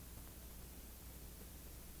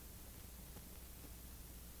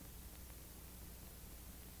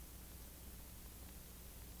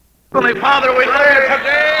Heavenly Father, we love you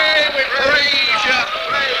today. We praise you.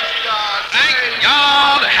 Thank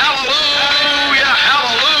God. Hallelujah.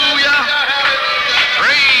 Hallelujah.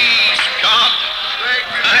 Praise God.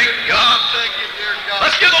 Thank God.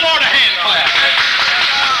 Let's give the Lord a hand clap.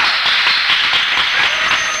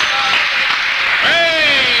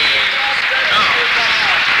 Praise God.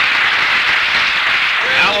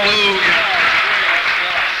 Hallelujah.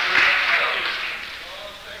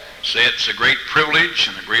 Say it's a great privilege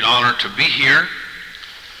and a great honor to be here.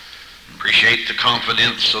 Appreciate the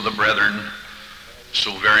confidence of the brethren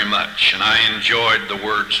so very much. And I enjoyed the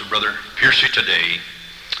words of Brother Piercy today.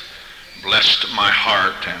 Blessed my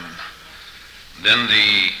heart. And then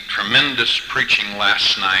the tremendous preaching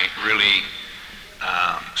last night really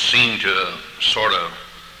seemed to sort of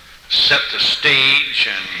set the stage,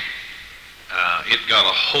 and it got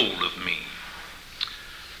a hold of me.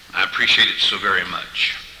 I appreciate it so very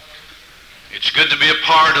much. It's good to be a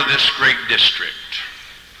part of this great district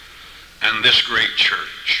and this great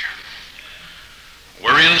church.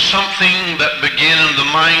 We're in something that began in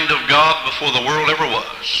the mind of God before the world ever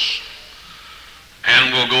was,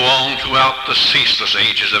 and will go on throughout the ceaseless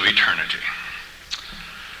ages of eternity.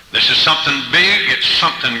 This is something big. It's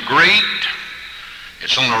something great.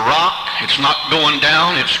 It's on a rock. It's not going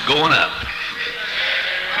down. It's going up.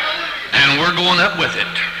 And we're going up with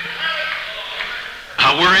it.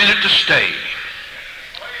 We're in it to stay.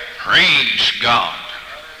 Praise God.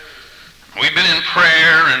 We've been in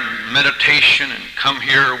prayer and meditation and come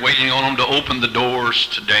here waiting on them to open the doors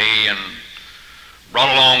today, and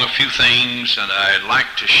brought along a few things that I'd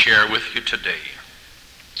like to share with you today.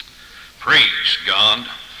 Praise God.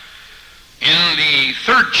 In the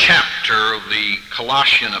 3rd chapter of the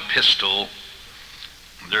Colossian epistle,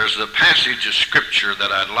 there's a passage of scripture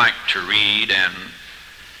that I'd like to read, and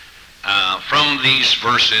from these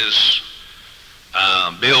verses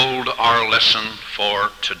build our lesson for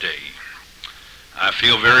today. I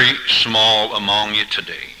feel very small among you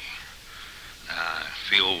today. I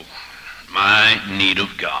feel my need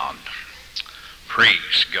of God.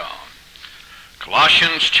 Praise God.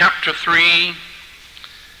 Colossians chapter 3,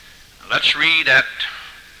 let's read at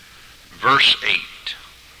verse 8.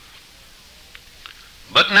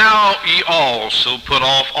 But now ye also put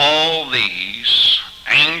off all these: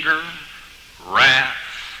 anger, wrath,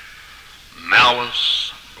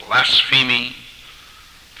 malice, blasphemy,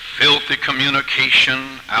 filthy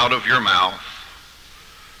communication out of your mouth.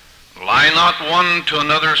 Lie not one to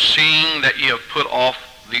another, seeing that ye have put off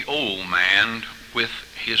the old man with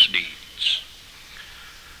his deeds,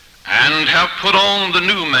 and have put on the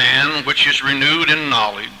new man, which is renewed in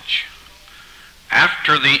knowledge,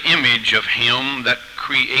 after the image of him that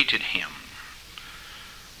created him,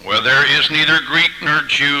 where there is neither Greek nor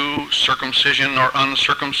Jew, circumcision nor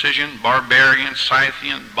uncircumcision, barbarian,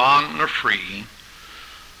 Scythian, bond nor free,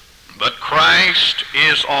 but Christ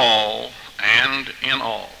is all and in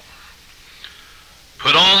all.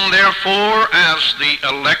 Put on therefore as the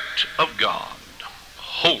elect of God,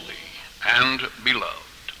 holy and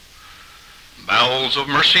beloved, bowels of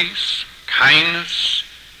mercies, kindness,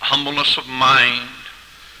 humbleness of mind,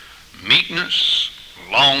 meekness,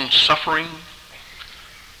 long-suffering,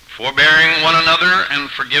 forbearing one another and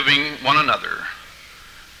forgiving one another.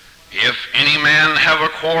 If any man have a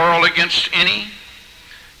quarrel against any,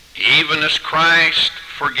 even as Christ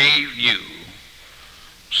forgave you,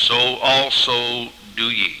 so also do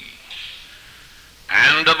ye.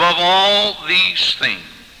 And above all these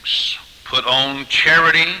things, put on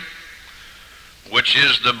charity, which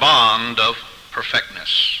is the bond of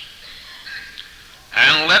perfectness.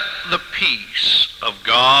 And let the peace of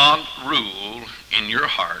God rule in your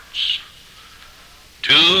hearts,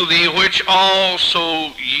 to the which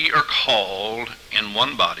also ye are called in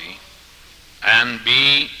one body, and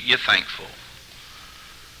be ye thankful.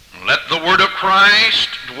 Let the word of Christ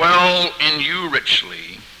dwell in you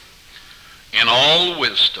richly, in all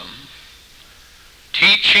wisdom,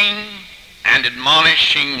 teaching and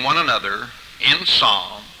admonishing one another in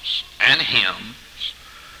psalms and hymns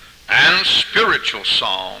and spiritual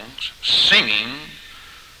songs, singing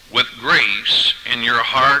with grace in your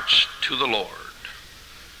hearts to the Lord.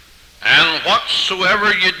 And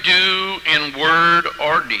whatsoever you do in word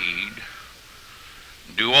or deed,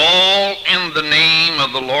 do all in the name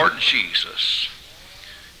of the Lord Jesus,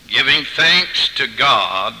 giving thanks to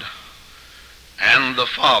God and the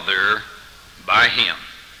Father by him.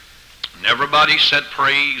 And everybody said,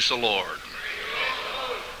 praise the Lord.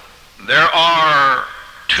 There are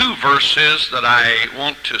 2 verses that I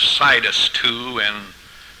want to cite us to, and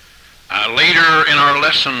later in our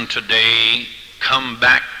lesson today come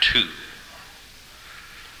back to.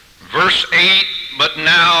 Verse 8 but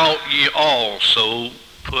now ye also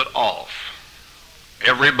put off.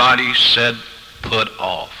 Everybody said, put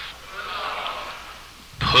off.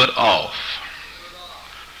 Put off.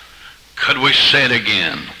 Could we say it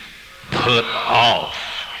again? Put off.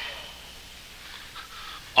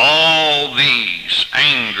 All these,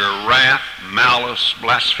 anger, wrath, malice,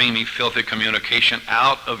 blasphemy, filthy communication,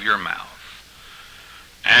 out of your mouth.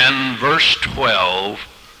 And verse 12,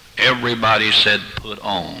 everybody said, put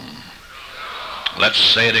on. Let's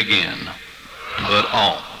say it again. Put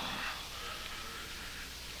on.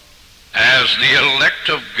 As the elect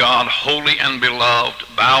of God, holy and beloved,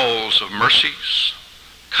 bowels of mercies,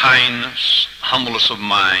 kindness, humbleness of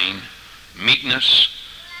mind, meekness,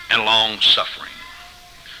 and long-suffering.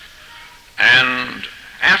 And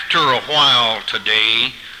after a while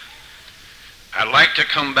today, I'd like to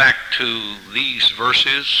come back to these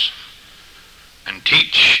verses and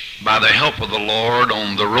teach by the help of the Lord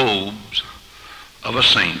on the robes of a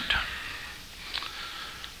saint.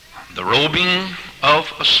 The robing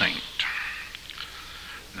of a saint.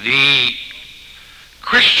 The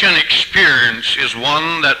Christian experience is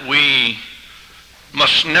one that we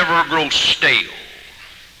must never grow stale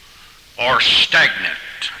or stagnant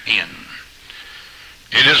in.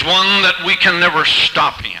 It is one that we can never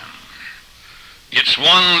stop in. It's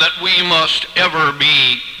one that we must ever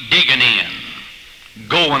be digging in,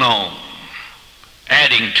 going on,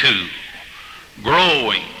 adding to,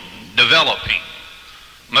 growing, developing,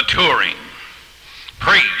 maturing.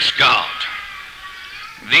 Praise God.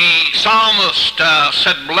 The psalmist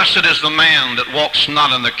said, blessed is the man that walks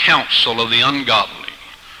not in the counsel of the ungodly,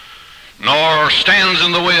 nor stands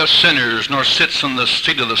in the way of sinners, nor sits in the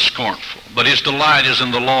seat of the scornful. But his delight is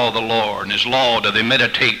in the law of the Lord, and his law do they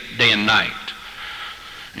meditate day and night.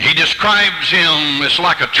 He describes him as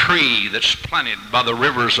like a tree that's planted by the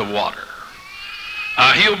rivers of water.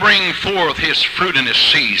 He'll bring forth his fruit in his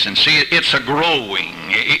season. See, it's a growing,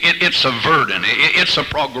 it's a verdant, it's a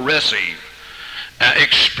progressive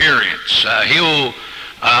experience. He'll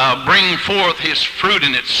bring forth his fruit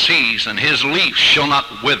in its season. His leaf shall not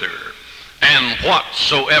wither, and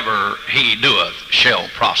whatsoever he doeth shall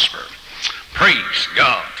prosper. Praise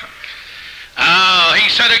God. He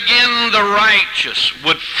said again, the righteous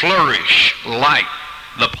would flourish like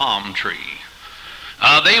the palm tree.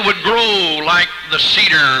 They would grow like the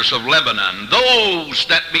cedars of Lebanon. Those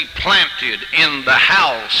that be planted in the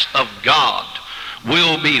house of God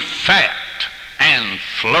will be fat and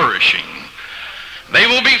flourishing. They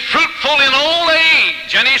will be fruitful in old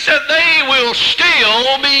age. And he said they will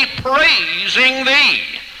still be praising thee.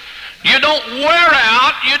 You don't wear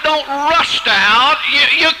out, you don't rust out,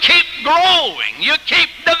 you keep growing, you keep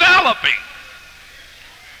developing.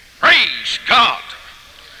 Praise God.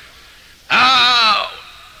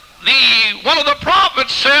 One of the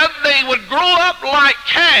prophets said they would grow up like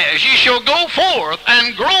calves. Ye shall go forth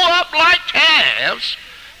and grow up like calves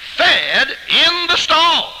fed in the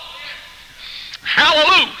stall.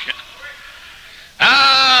 Hallelujah.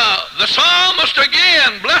 The psalmist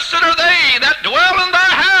again, blessed are they that dwell in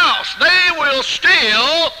thy house. They will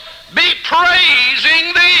still be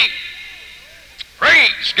praising thee.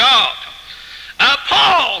 Praise God.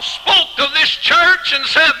 Paul spoke of this church and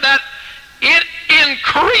said that it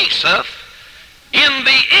increaseth in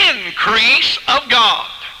the increase of God.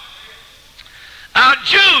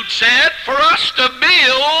 Jude said, for us to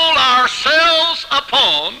build ourselves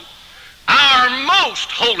upon our most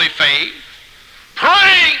holy faith,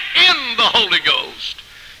 praying in the Holy Ghost,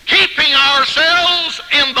 keeping ourselves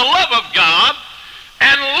in the love of God,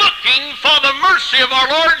 and looking for the mercy of our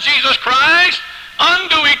Lord Jesus Christ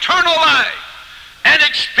unto eternal life. An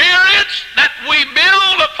experience that we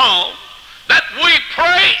build upon, that we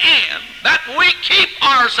pray in, that we keep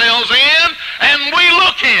ourselves in, and we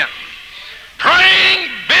look in.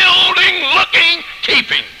 Praying, building, looking,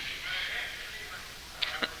 keeping.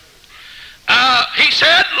 He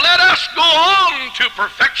said, let us go on to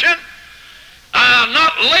perfection,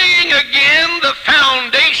 not laying again the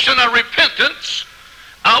foundation of repentance.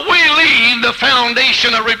 We leave the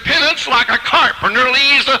foundation of repentance like a carpenter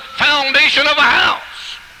leaves the foundation of a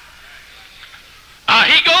house.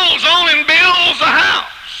 He goes on and builds a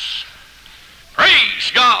house.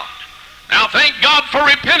 Praise God. Now thank God for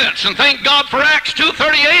repentance and thank God for Acts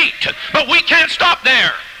 2:38. But we can't stop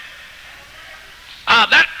there.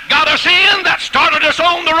 That got us in, that started us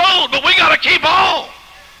on the road, but we got to keep on.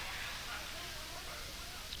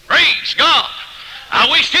 Praise God.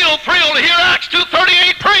 We still thrill to hear Acts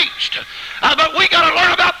 2:38 preached. But we got to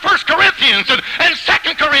learn about 1 Corinthians and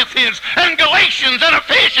 2 Corinthians and Galatians and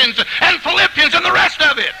Ephesians and Philippians and the rest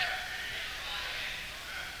of it.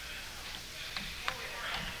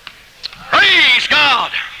 Praise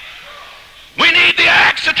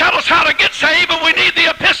to tell us how to get saved, but we need the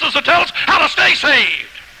epistles to tell us how to stay saved.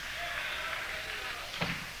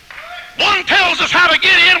 One tells us how to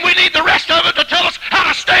get in, we need the rest of it to tell us how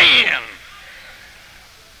to stay in.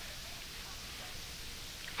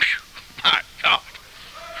 Whew, my God.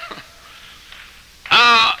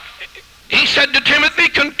 He said to Timothy,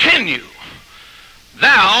 continue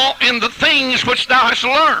thou in the things which thou hast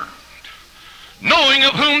learned, knowing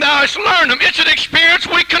of whom thou hast learned them. It's an experience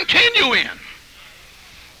we continue in.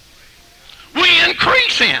 We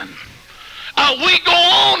increase in. We go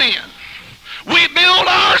on in. We build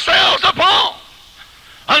ourselves upon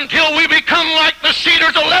until we become like the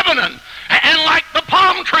cedars of Lebanon and like the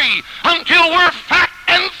palm tree, until we're fat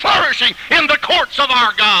and flourishing in the courts of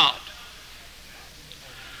our God.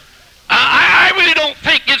 I really don't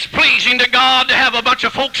think it's pleasing to God to have a bunch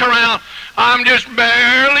of folks around. I'm just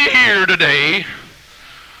barely here today.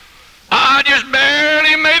 I just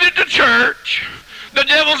barely made it to church. The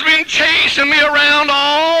devil's been chasing me around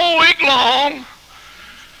all week long.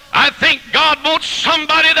 I think God wants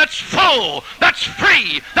somebody that's full, that's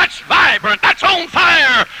free, that's vibrant, that's on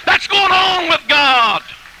fire, that's going on with God.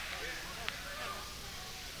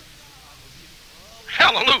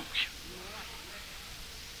 Hallelujah.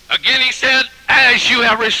 Again he said, as you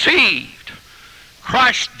have received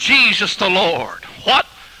Christ Jesus the Lord, what?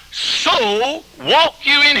 So walk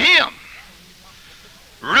you in him,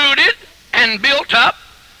 rooted and built up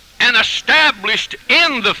and established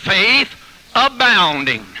in the faith,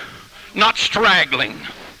 abounding, not straggling,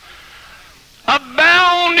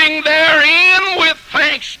 abounding therein with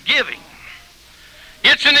thanksgiving.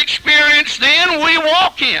 It's an experience then we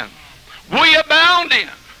walk in, we abound in.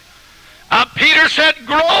 Peter said,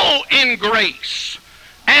 grow in grace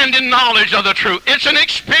and in knowledge of the truth. It's an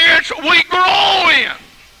experience we grow in.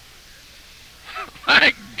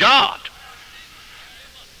 Thank God.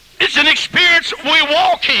 It's an experience we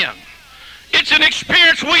walk in. It's an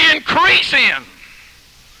experience we increase in.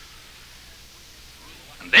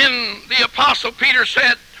 And then the Apostle Peter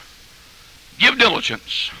said, give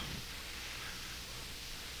diligence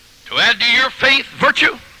to add to your faith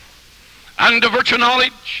virtue, and to virtue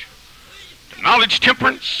knowledge, to knowledge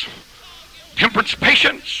temperance, temperance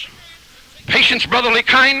patience, patience brotherly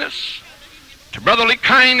kindness, to brotherly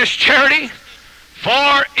kindness charity.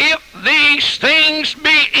 For if these things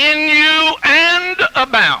be in you and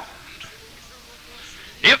abound,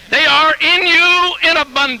 if they are in you in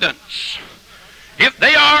abundance, if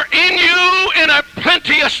they are in you in a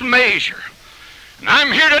plenteous measure, and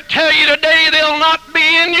I'm here to tell you today they'll not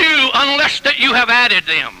be in you unless that you have added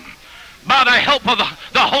them by the help of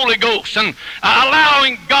the Holy Ghost, and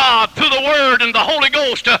allowing God through the Word and the Holy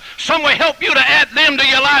Ghost to some way help you to add them to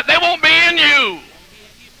your life. They won't be in you.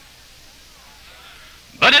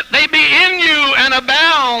 But if they be in you and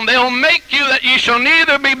abound, they'll make you that ye shall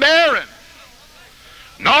neither be barren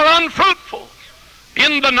nor unfruitful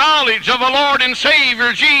in the knowledge of the Lord and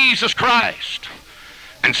Savior Jesus Christ.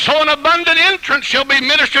 And so an abundant entrance shall be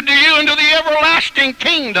ministered to you into the everlasting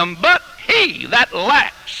kingdom. But he that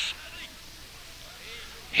lacks,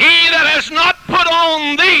 he that has not put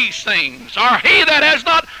on these things, or he that has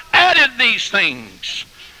not added these things,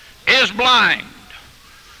 is blind,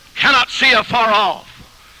 cannot see afar off,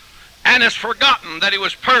 and has forgotten that he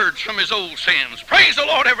was purged from his old sins. Praise the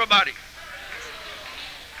Lord, everybody.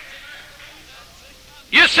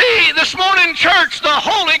 You see, this morning, church, the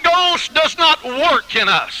Holy Ghost does not work in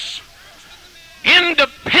us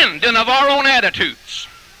independent of our own attitudes.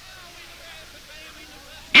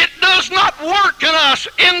 It does not work in us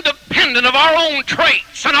independent of our own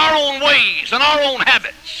traits and our own ways and our own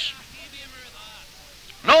habits.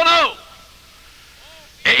 No, no.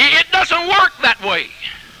 It doesn't work that way.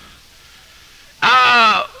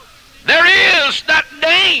 There is that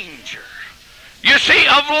danger, you see,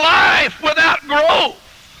 of life without growth,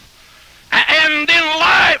 and in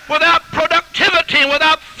life without productivity,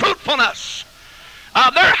 without fruitfulness.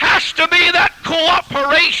 There has to be that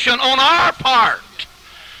cooperation on our part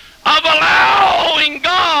of allowing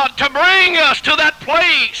God to bring us to that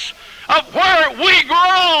place of where we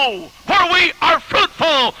grow, where we are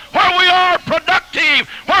fruitful, where we are productive,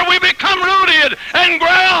 where we become rooted and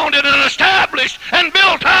grounded and established and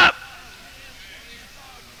built up.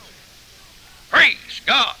 Praise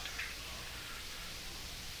God.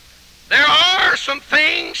 There are some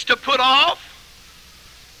things to put off,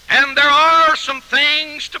 and there are some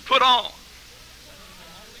things to put on.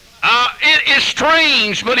 It is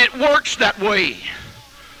strange, but it works that way.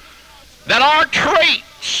 That our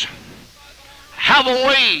traits have a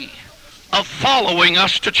way of following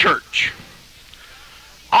us to church.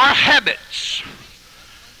 Our habits,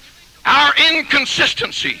 our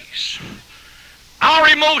inconsistencies, our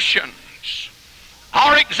emotions,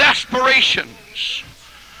 our exasperations,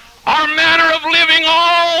 our manner of living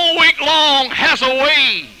all week long has a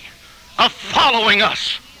way of following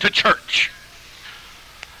us to church.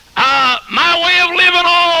 My way of living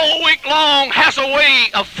all week long has a way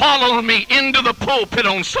of following me into the pulpit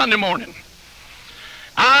on Sunday morning.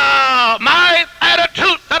 My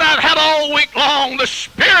attitude that I've had all week long, the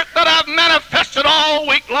spirit that I've manifested all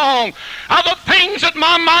week long, the things that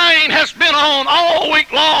my mind has been on all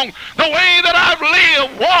week long, the way that I've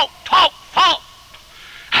lived, walked, talked, thought,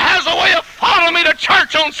 has a way of following me to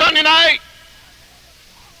church on Sunday night.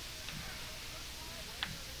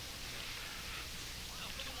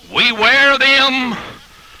 We wear them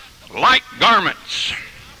like garments.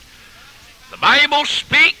 The Bible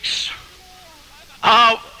speaks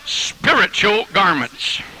of spiritual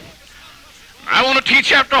garments. I want to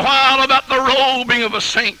teach after a while about the robing of a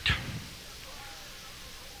saint.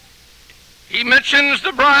 He mentions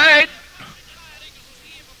the bride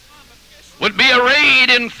would be arrayed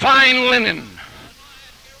in fine linen,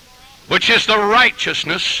 which is the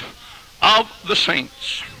righteousness of the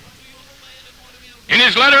saints. In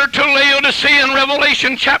his letter to Laodicea in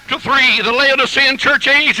Revelation chapter 3, the Laodicean church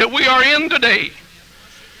age that we are in today,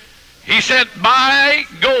 he said, buy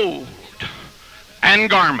gold and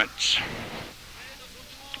garments.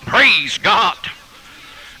 Praise God.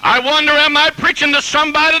 I wonder, am I preaching to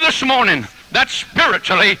somebody this morning that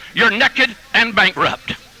spiritually you're naked and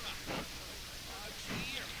bankrupt?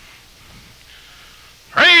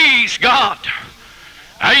 Praise God.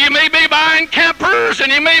 You may be buying campers,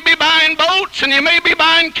 and you may be buying boats, and you may be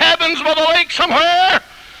buying cabins by the lake somewhere,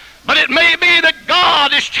 but it may be that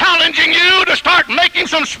God is challenging you to start making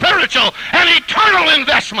some spiritual and eternal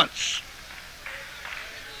investments.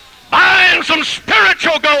 Buying some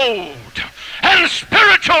spiritual gold and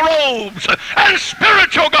spiritual robes and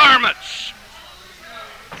spiritual garments,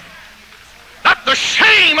 that the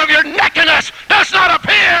shame of your nakedness does not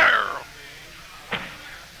appear,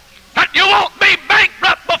 that you won't be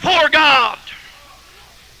bankrupt before God.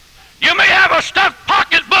 You may have a stuffed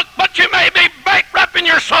pocketbook, but you may be bankrupt in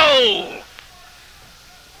your soul.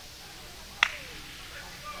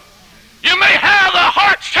 You may have a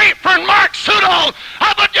heart-shaped and marked suit on,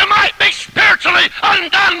 but you might be spiritually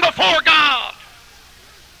undone before God.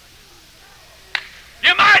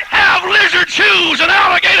 You might have lizard shoes and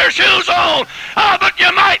alligator shoes on, but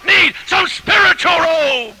you might need some spiritual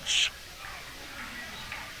robes.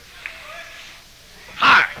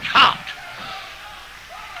 My God.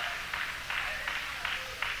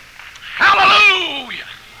 Hallelujah.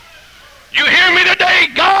 You hear me today?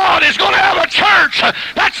 God is going to have a church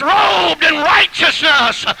that's robed in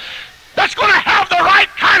righteousness, that's going to have the right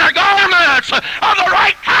kind of garments, of the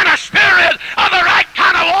right kind of spirit, of the right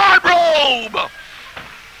kind of wardrobe.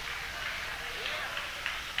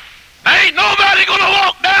 Ain't nobody going to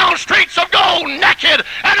walk down streets of gold naked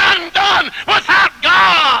and undone without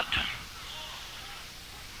God.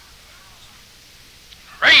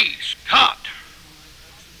 Praise God.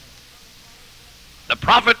 The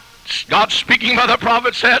prophet, God speaking by the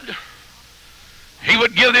prophet, said he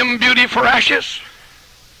would give them beauty for ashes,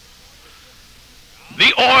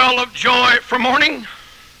 the oil of joy for mourning,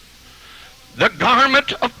 the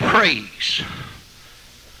garment of praise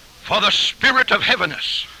for the spirit of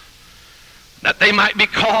heaviness, that they might be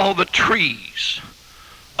called the trees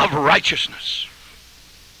of righteousness.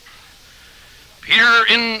 Peter,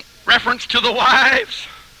 in reference to the wives,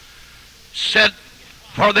 said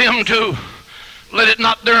for them to let it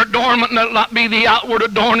not their adornment, let it not be the outward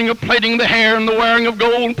adorning of plaiting the hair and the wearing of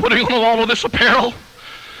gold and putting on all of this apparel.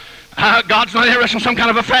 God's not interested in some kind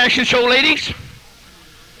of a fashion show, ladies.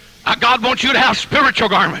 God wants you to have spiritual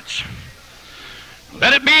garments.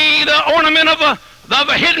 Let it be the ornament of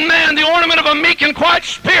a hidden man, the ornament of a meek and quiet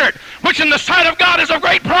spirit, which in the sight of God is of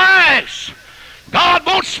great price. God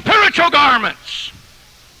wants spiritual garments.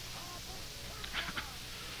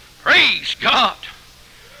 Praise God.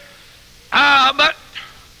 But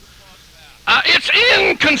it's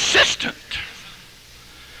inconsistent.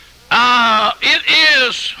 It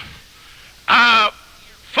is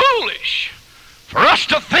foolish for us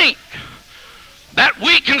to think that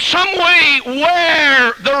we can some way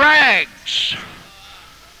wear the rags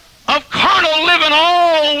of carnal living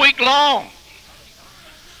all week long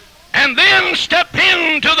and then step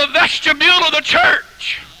into the vestibule of the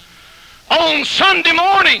church on Sunday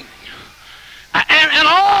morning, and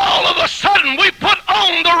all of a sudden we put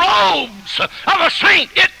on the robes of a saint.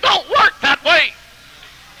 It don't work that way.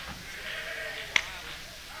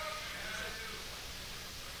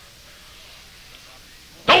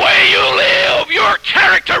 The way you live, your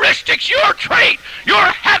character characteristics, your trait, your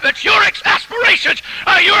habits, your aspirations,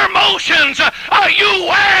 your emotions, you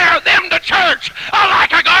wear them to church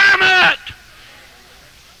like a garment.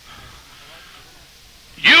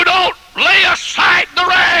 You don't lay aside the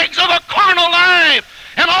rags of a carnal life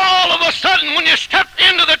and all of a sudden when you step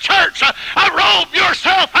into the church, robe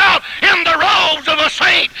yourself out in the robes of a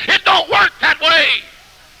saint. It don't work that way.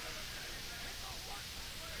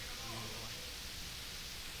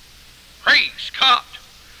 Praise God.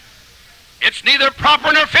 It's neither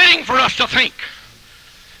proper nor fitting for us to think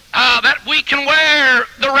that we can wear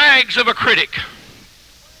the rags of a critic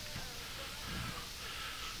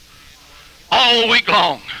all week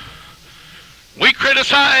long. We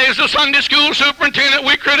criticize the Sunday school superintendent.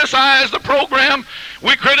 We criticize the program.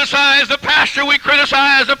 We criticize the pastor. We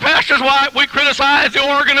criticize the pastor's wife. We criticize the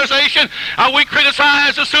organization. We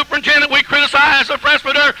criticize the superintendent. We criticize the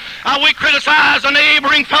presbyter. We criticize a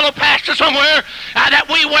neighboring fellow pastor somewhere. That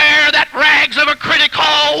we wear that rags of a critic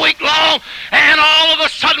all week long. And all of a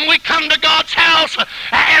sudden we come to God's house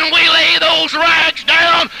and we lay those rags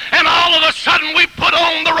down. And all of a sudden we put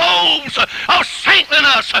on the robes of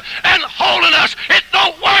saintliness and holiness. It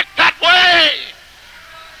don't work that way.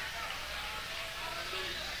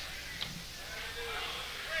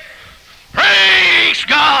 Praise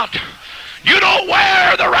God. You don't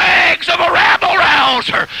wear the rags of a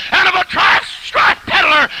rabble-rouser and of a strife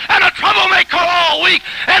peddler and a troublemaker all week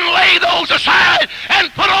and lay those aside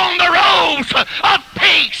and put on the robes of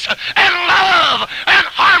peace and love and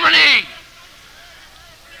harmony.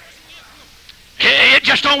 It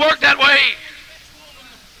just don't work that way.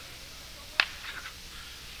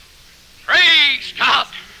 Praise God.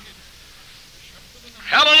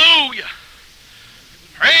 Hallelujah.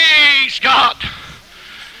 Praise God.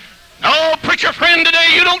 No, preacher friend,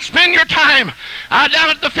 today you don't spend your time down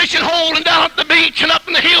at the fishing hole and down at the beach and up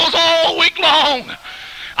in the hills all week long.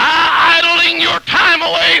 Idling your time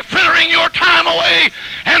away, frittering your time away,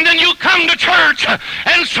 and then you come to church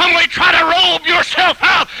and some way try to robe yourself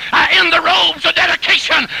out in the robes of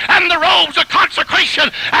dedication and the robes of consecration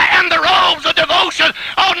and the robes of devotion.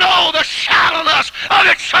 Oh no, the shallowness of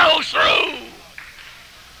it shows through.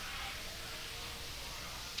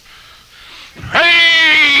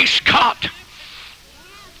 Praise God.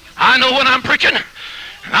 I know when I'm preaching.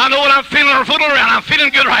 I know when I'm feeling or fooling around. I'm feeling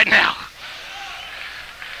good right now.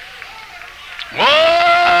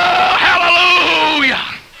 Whoa, hallelujah.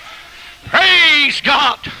 Praise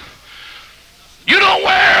God. You don't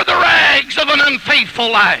wear the rags of an unfaithful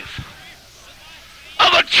life,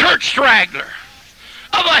 of a church straggler,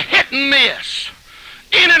 of a hit and miss,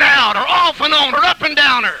 in and out, or off and on, or up and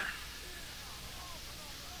downer.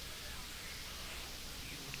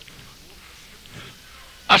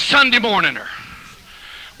 A Sunday morninger.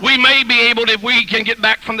 We may be able to, if we can get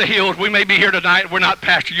back from the hills, we may be here tonight. We're not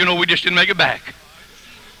pastors. You know, we just didn't make it back.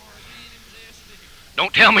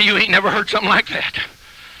 Don't tell me you ain't never heard something like that.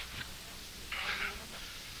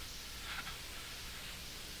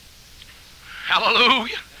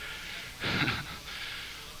 Hallelujah.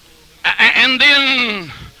 And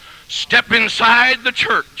then step inside the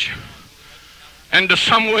church and to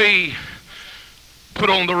some way put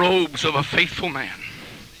on the robes of a faithful man.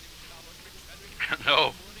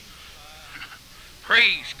 No.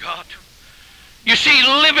 Praise God. You see,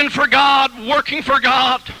 living for God, working for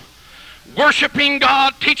God, worshiping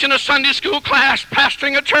God, teaching a Sunday school class,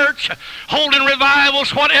 pastoring a church, holding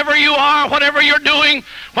revivals, whatever you are, whatever you're doing,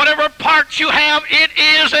 whatever parts you have, it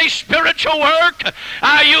is a spiritual work.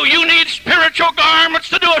 You need spiritual garments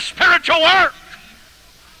to do a spiritual work.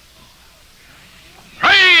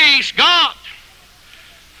 Praise God.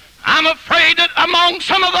 I'm afraid that among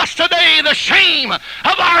some of us today, the shame of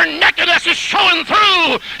our nakedness is showing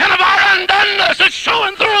through, and of our undoneness is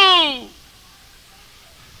showing through.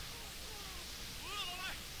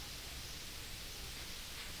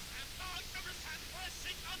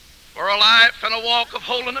 For a life and a walk of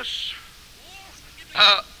holiness,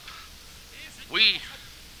 we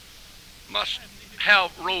must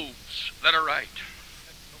have robes that are right.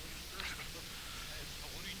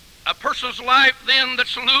 A person's life then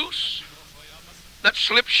that's loose, that's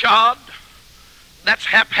slipshod, that's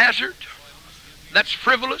haphazard, that's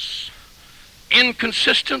frivolous,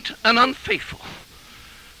 inconsistent, and unfaithful,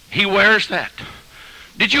 he wears that.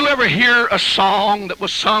 Did you ever hear a song that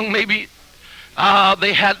was sung? Maybe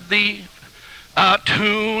they had the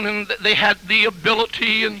tune and they had the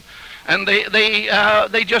ability and they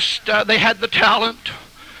had the talent,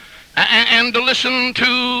 and to listen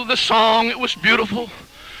to the song, it was beautiful.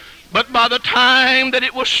 But by the time that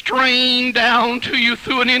it was strained down to you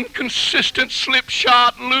through an inconsistent,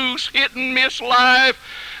 slipshod, loose, hit and miss life,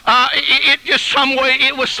 it just some way,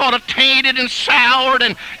 it was sort of tainted and soured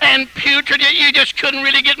and putrid. You just couldn't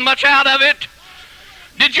really get much out of it.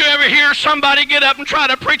 Did you ever hear somebody get up and try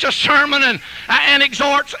to preach a sermon and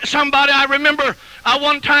exhort somebody? I remember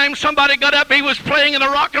one time somebody got up, he was playing in a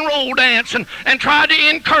rock and roll dance and tried to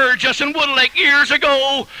encourage us in Woodlake years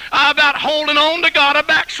ago about holding on to God, a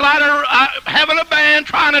backslider, having a band,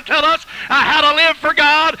 trying to tell us how to live for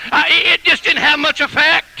God. It just didn't have much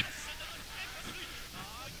effect.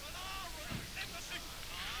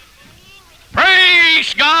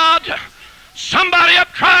 Praise God. Somebody up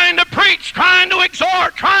trying to preach, trying to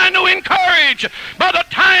exhort, trying to encourage. By the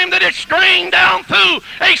time that it's drained down through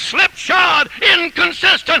a slipshod,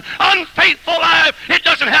 inconsistent, unfaithful life, it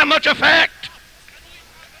doesn't have much effect.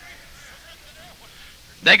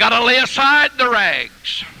 They got to lay aside the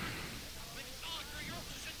rags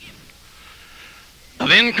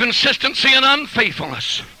of inconsistency and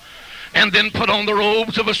unfaithfulness and then put on the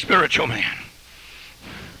robes of a spiritual man.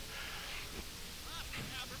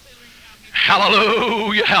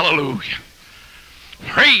 Hallelujah, hallelujah.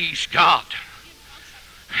 Praise God.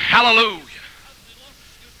 Hallelujah.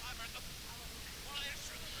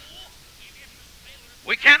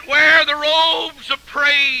 We can't wear the robes of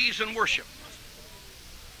praise and worship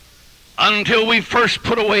until we first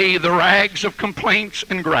put away the rags of complaints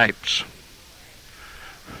and gripes.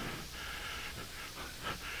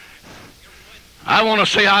 I want to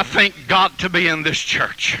say I thank God to be in this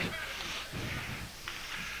church.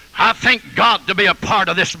 I thank God to be a part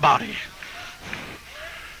of this body.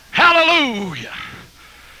 Hallelujah.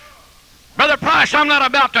 Brother Price, I'm not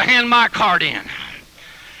about to hand my card in.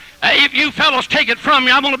 If you fellows take it from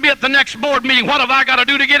me, I'm going to be at the next board meeting. What have I got to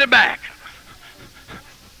do to get it back?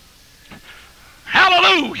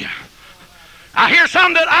 Hallelujah. I hear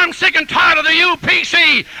some that I'm sick and tired of the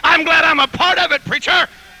UPC. I'm glad I'm a part of it, preacher.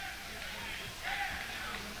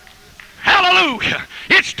 Hallelujah.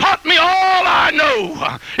 It's taught me all I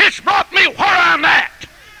know. It's brought me where I'm at.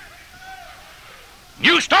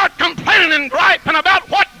 You start complaining and griping about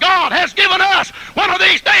what God has given us. One of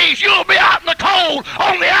these days you'll be out in the cold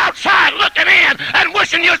on the outside looking in and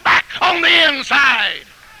wishing you was back on the inside.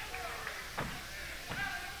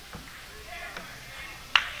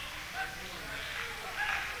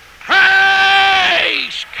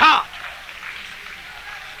 Praise God.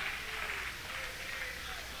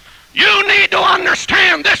 You need to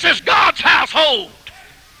understand this is God's household.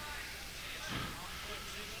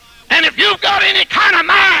 And if you've got any kind of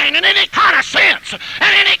mind and any kind of sense and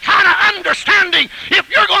any kind of understanding, if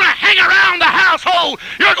you're going to hang around the household,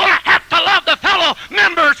 you're going to have to love the fellow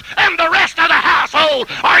members and the rest of the household,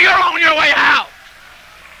 or you're on your way out.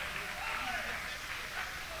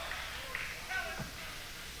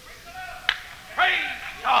 Praise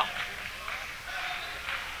God.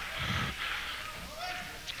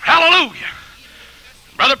 Hallelujah.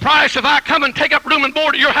 Brother Price, if I come and take up room and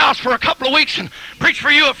board at your house for a couple of weeks and preach for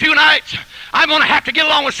you a few nights, I'm going to have to get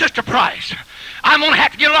along with Sister Price. I'm going to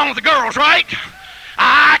have to get along with the girls, right?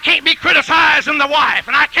 I can't be criticizing the wife,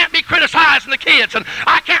 and I can't be criticizing the kids, and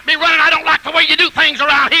I can't be running, I don't like the way you do things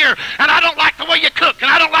around here, and I don't like the way you cook,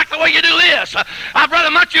 and I don't like the way you do this. Brother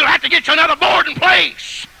Muncy, you'll have to get you another boarding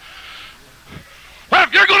place. Well,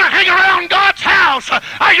 if you're going to hang around God's house,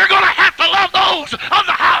 you're going to have to love those of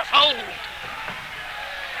the household.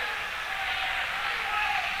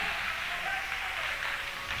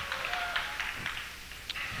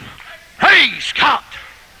 Praise God.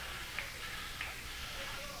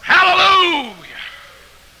 Hallelujah.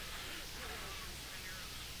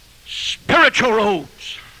 Spiritual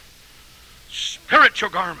robes. Spiritual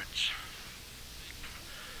garments.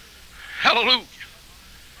 Hallelujah.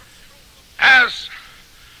 As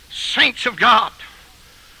saints of God,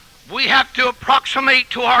 we have to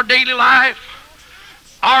approximate to our daily life,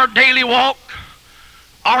 our daily walk,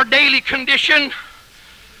 our daily condition,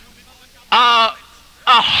 a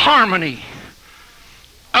harmony,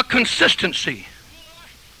 a consistency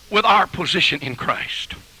with our position in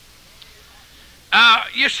Christ.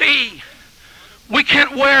 You see, we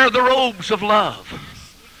can't wear the robes of love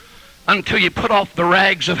until you put off the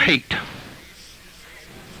rags of hate.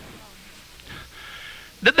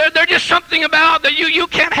 There's just something about that you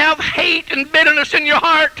can't have hate and bitterness in your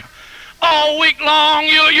heart all week long.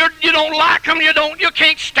 You don't like them. You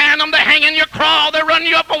can't stand them. They hang in your craw. They run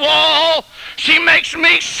you up a wall. She makes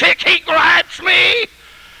me sick. He gripes me.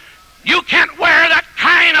 You can't wear that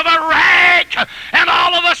kind of a rag and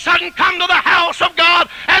all of a sudden come to the house of God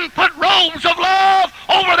and put robes of love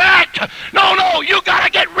over that. No, you got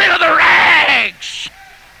to get rid of the rags.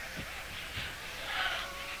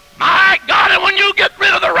 My God, and when you get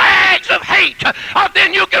rid of the rags of hate,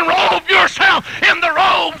 then you can robe yourself in the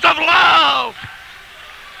robes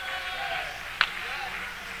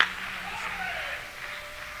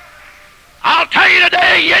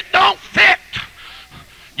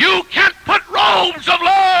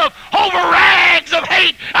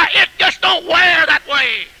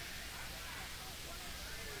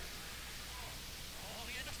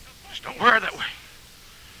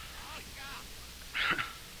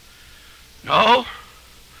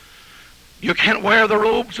You can't wear the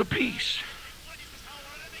robes of peace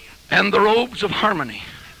and the robes of harmony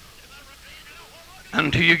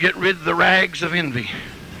until you get rid of the rags of envy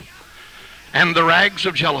and the rags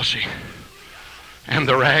of jealousy and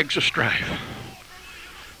the rags of strife.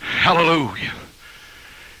 Hallelujah.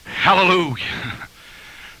 Hallelujah.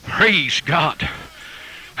 Praise God.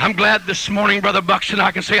 I'm glad this morning, Brother Buxton,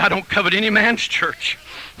 I can say I don't covet any man's church.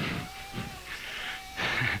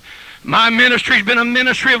 My ministry's been a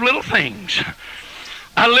ministry of little things,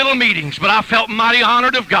 little meetings, but I felt mighty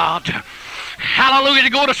honored of God. Hallelujah, to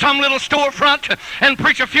go to some little storefront and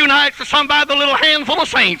preach a few nights to somebody, the little handful of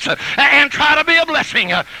saints, and try to be a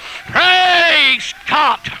blessing. Praise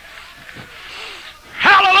God.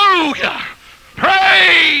 Hallelujah.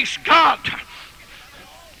 Praise God.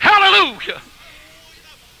 Hallelujah.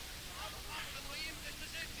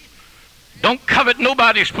 Don't covet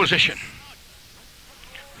nobody's position.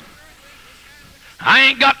 I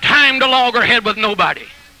ain't got time to loggerhead with nobody.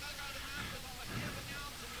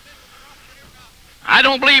 I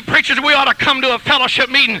don't believe, preachers, we ought to come to a fellowship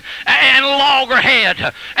meeting and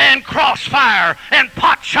loggerhead and crossfire and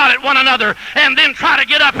pot shot at one another and then try to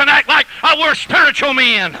get up and act like we're spiritual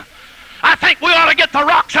men. I think we ought to get the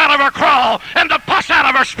rocks out of our craw and the pus out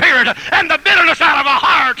of our spirit and the bitterness out of our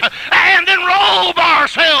heart and then robe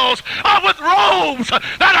ourselves with robes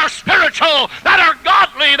that are spiritual, that are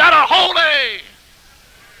godly, that are holy.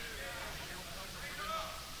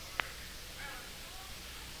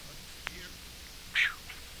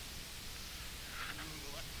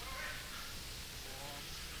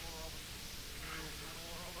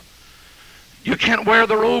 You can't wear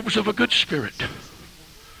the robes of a good spirit.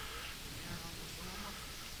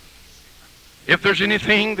 If there's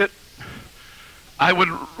anything that I would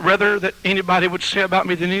rather that anybody would say about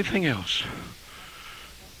me than anything else,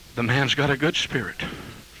 the man's got a good spirit.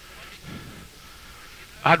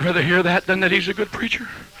 I'd rather hear that than that he's a good preacher.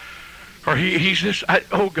 Or he's this.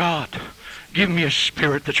 Oh God, give me a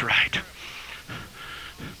spirit that's right.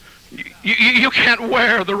 You can't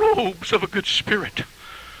wear the robes of a good spirit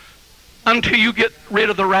until you get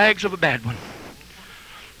rid of the rags of a bad one.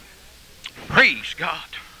 Praise God.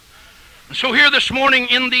 So here this morning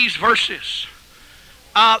in these verses,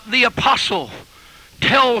 the apostle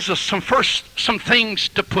tells us some things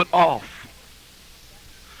to put off.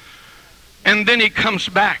 And then he comes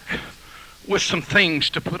back with some things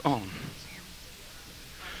to put on.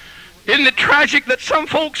 Isn't it tragic that some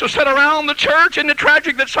folks have sat around the church? Isn't it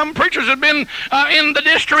tragic that some preachers have been in the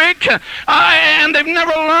district and they've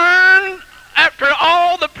never learned, after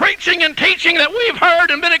all the preaching and teaching that we've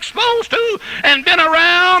heard and been exposed to and been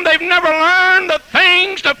around, they've never learned the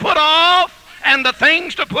things to put off and the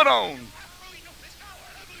things to put on.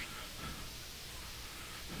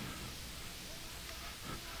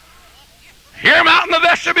 Hear them out in the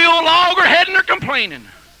vestibule, loggerheading or complaining.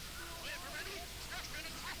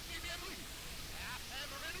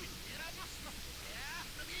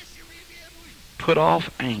 Put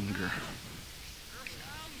off anger.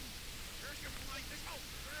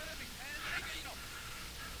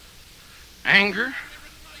 Anger,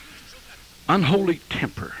 unholy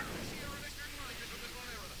temper,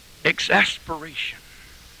 exasperation,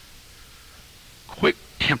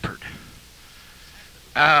 quick-tempered,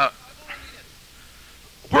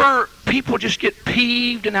 where people just get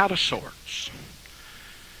peeved and out of sorts.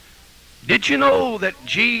 Did you know that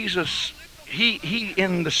Jesus, he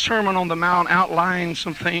in the Sermon on the Mount outlined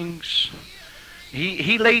some things?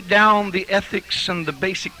 He laid down the ethics and the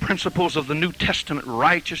basic principles of the New Testament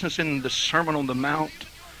righteousness in the Sermon on the Mount.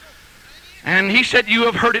 And he said, you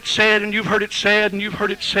have heard it said, and you've heard it said, and you've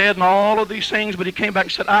heard it said, and all of these things. But he came back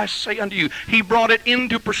and said, I say unto you. He brought it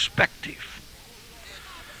into perspective.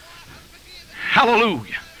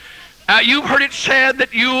 Hallelujah. You've heard it said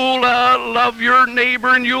that you'll love your neighbor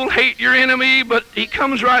and you'll hate your enemy. But he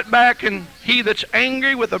comes right back, and he that's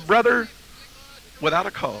angry with a brother without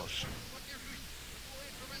a cause.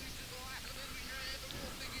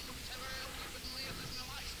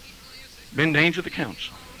 Be in danger of the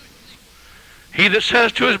council. He that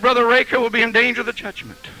says to his brother, Raca, will be in danger of the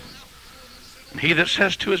judgment. And he that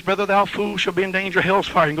says to his brother, thou fool, shall be in danger of hell's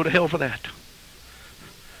fire and go to hell for that.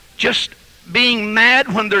 Just being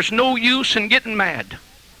mad when there's no use in getting mad.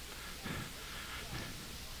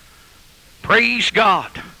 Praise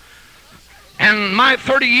God. And my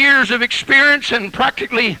 30 years of experience and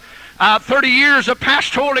practically 30 years of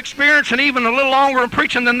pastoral experience and even a little longer in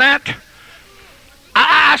preaching than that,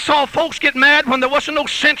 I saw folks get mad when there wasn't no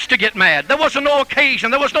sense to get mad. There wasn't no occasion.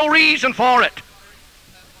 There was no reason for it.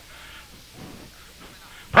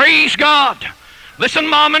 Praise God. Listen,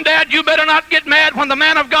 Mom and Dad, you better not get mad when the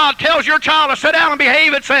man of God tells your child to sit down and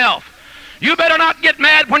behave itself. You better not get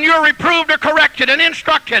mad when you're reproved or corrected and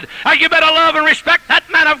instructed. You better love and respect that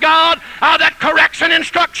man of God that corrects and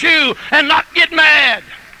instructs you, and not get mad.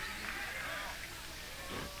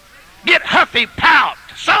 Get huffy, pout,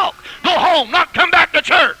 sulk, go home, not come back to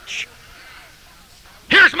church.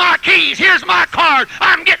 Here's my keys, here's my card,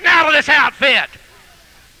 I'm getting out of this outfit.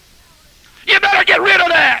 You better get rid of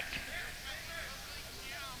that.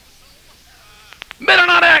 Better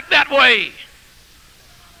not act that way.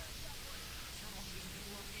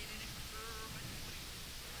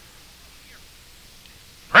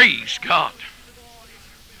 Praise God.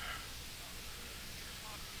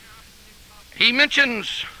 He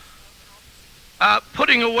mentions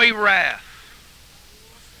putting away wrath,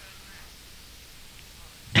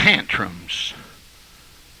 tantrums,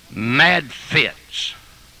 mad fits,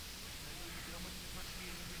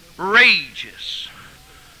 rages.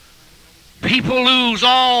 People lose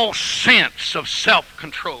all sense of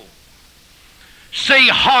self-control. Say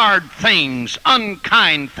hard things,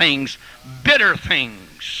 unkind things, bitter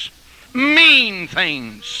things, mean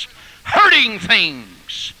things, hurting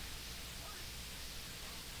things.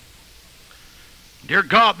 Dear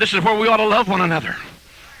God, this is where we ought to love one another.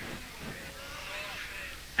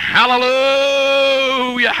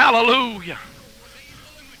 Hallelujah, hallelujah.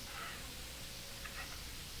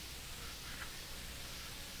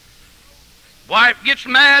 Wife gets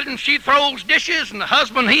mad and she throws dishes, and the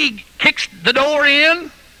husband, he kicks the door in.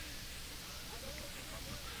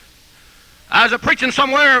 I was preaching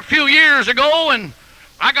somewhere a few years ago, and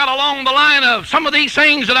I got along the line of some of these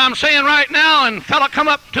things that I'm saying right now, and a fella come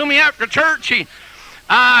up to me after church.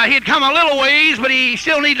 He'd come a little ways, but he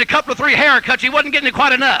still needed a couple of 3 haircuts. He wasn't getting it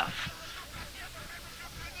quite enough.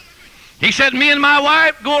 He said, me and my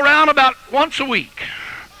wife go around about once a week.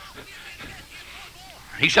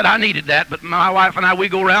 He said, I needed that, but my wife and I, we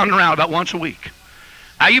go round and round about once a week.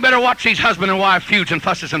 Now, you better watch these husband and wife feuds and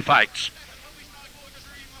fusses and fights.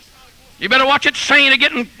 You better watch it saying,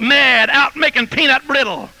 getting mad, out making peanut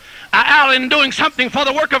brittle, out and doing something for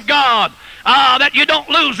the work of God, that you don't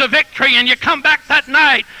lose the victory and you come back that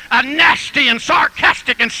night nasty and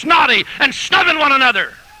sarcastic and snotty and snubbing one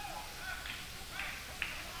another.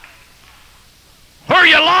 Where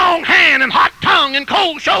you long hand and hot tongue and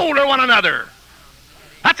cold shoulder one another.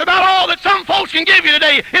 That's about all that some folks can give you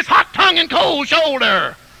today is hot tongue and cold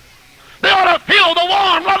shoulder. They ought to feel the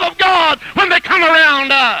warm love of God when they come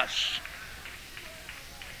around us.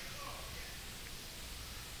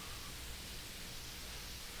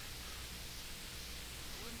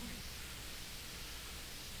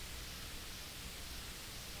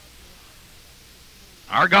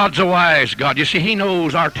 Our God's a wise God. You see, He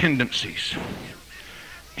knows our tendencies.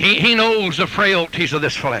 He knows the frailties of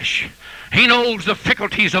this flesh. He knows the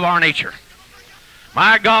fickleties of our nature.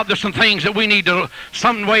 My God, there's some things that we need to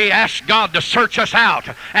some way ask God to search us out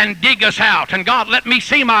and dig us out. And God, let me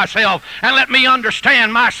see myself and let me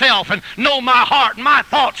understand myself and know my heart and my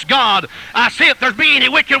thoughts, God. I see if there's be any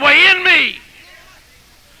wicked way in me,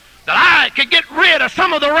 that I could get rid of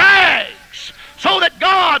some of the rags so that,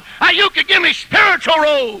 God, you could give me spiritual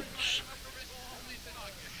robes.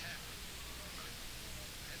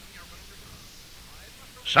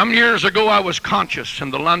 Some years ago, I was conscious in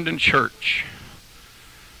the London church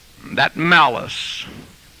that malice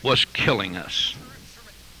was killing us.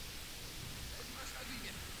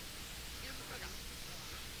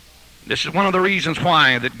 This is one of the reasons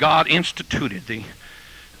why that God instituted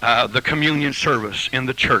the communion service in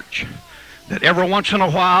the church. That every once in a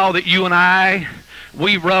while that you and I,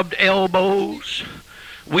 we rubbed elbows.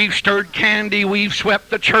 We've stirred candy, we've swept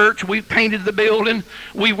the church, we've painted the building,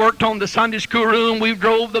 we worked on the Sunday school room, we've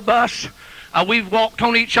drove the bus, we've walked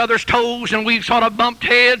on each other's toes, and we've sort of bumped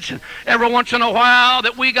heads. Every once in a while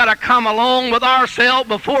that we got to come along with ourselves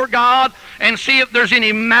before God and see if there's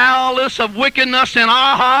any malice of wickedness in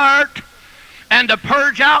our heart, and to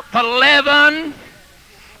purge out the leaven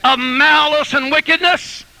of malice and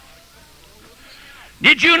wickedness.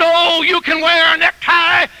 Did you know you can wear a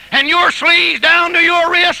necktie and your sleeves down to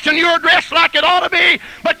your wrist and you're dressed like it ought to be,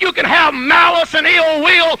 but you can have malice and ill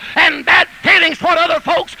will and bad feelings toward other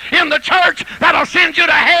folks in the church that'll send you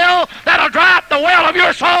to hell, that'll dry up the well of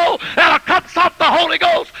your soul, that'll cut off the Holy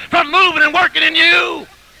Ghost from moving and working in you?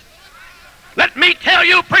 Let me tell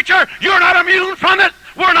you, preacher, you're not immune from it.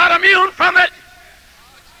 We're not immune from it.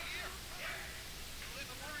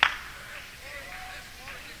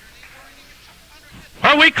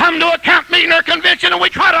 When we come to a camp meeting or convention and we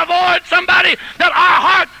try to avoid somebody that our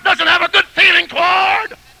heart doesn't have a good feeling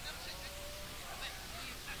toward.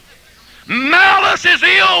 Malice is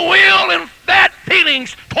ill will and bad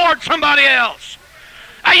feelings toward somebody else.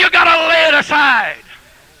 And you got to lay it aside.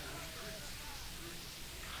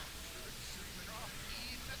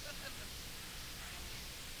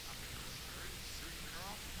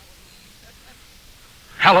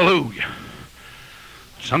 Hallelujah.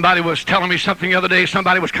 Somebody was telling me something the other day.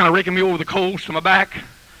 Somebody was kind of raking me over the coals to my back.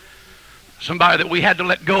 Somebody that we had to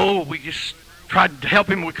let go. We just tried to help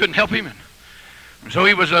him. We couldn't help him. And so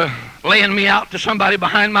he was laying me out to somebody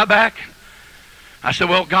behind my back. I said,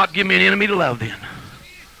 well, God, give me an enemy to love then.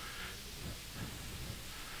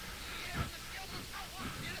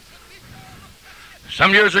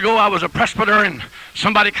 Some years ago, I was a presbyter, and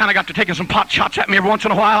somebody kind of got to taking some pot shots at me every once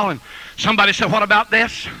in a while, and somebody said, what about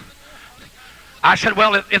this? I said,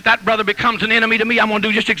 well, if that brother becomes an enemy to me, I'm going to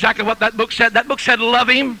do just exactly what that book said. That book said, love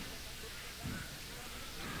him.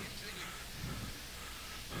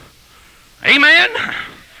 Amen.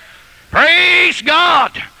 Praise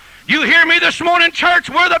God. You hear me this morning, church?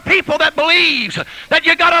 We're the people that believes that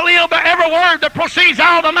you got to live by every word that proceeds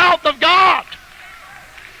out of the mouth of God.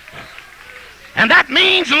 And that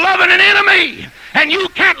means loving an enemy. And you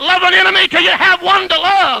can't love an enemy till you have one to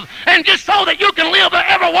love. And just so that you can live by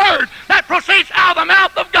every word that proceeds out of the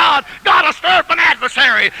mouth of God, God will stir up an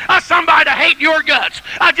adversary, somebody to hate your guts,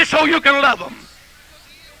 just so you can love them.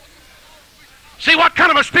 See what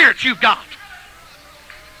kind of a spirit you've got.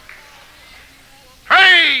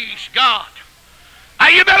 Praise God. Now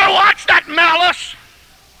you better watch that malice.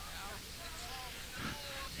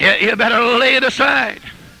 You better lay it aside.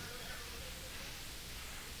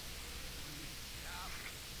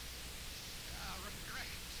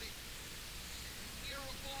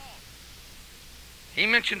 He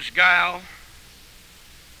mentions guile.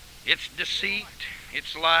 It's deceit.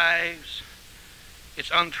 It's lies. It's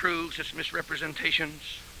untruths. It's misrepresentations.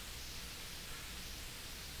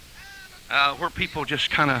 Where people just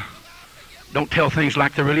kind of don't tell things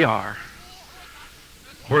like they really are.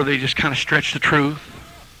 Where they just kind of stretch the truth.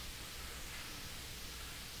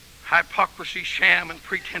 Hypocrisy, sham, and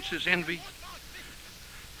pretenses, envy.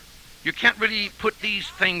 You can't really put these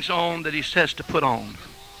things on that he says to put on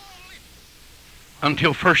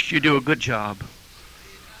until first you do a good job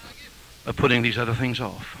of putting these other things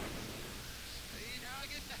off.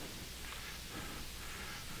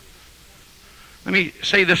 Let me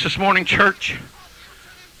say this morning, church.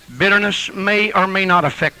 Bitterness may or may not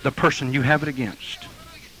affect the person you have it against,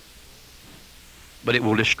 but it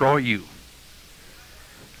will destroy you.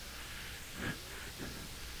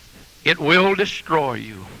 It will destroy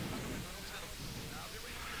you.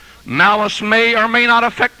 Malice may or may not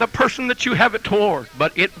affect the person that you have it toward,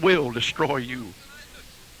 but it will destroy you.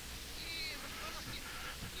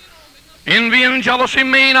 Envy and jealousy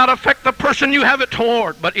may not affect the person you have it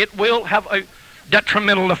toward, but it will have a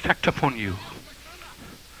detrimental effect upon you.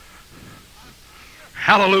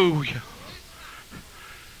 Hallelujah.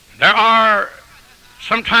 There are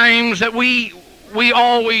sometimes that we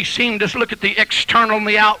always seem to look at the external and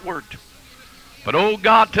the outward. But oh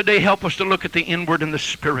God, today help us to look at the inward and the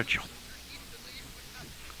spiritual.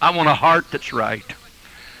 I want a heart that's right.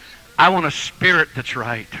 I want a spirit that's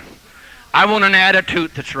right. I want an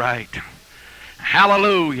attitude that's right.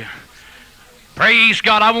 Hallelujah. Praise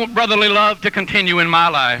God. I want brotherly love to continue in my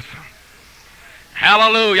life.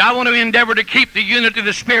 Hallelujah. I want to endeavor to keep the unity of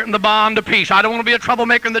the Spirit and the bond of peace. I don't want to be a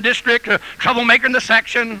troublemaker in the district, a troublemaker in the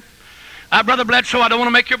section. Brother Bledsoe, I don't want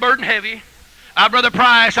to make your burden heavy. Brother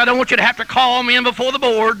Price, I don't want you to have to call me in before the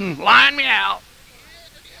board and line me out.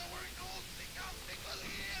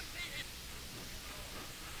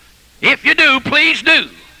 If you do, please do.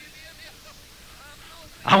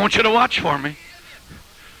 I want you to watch for me.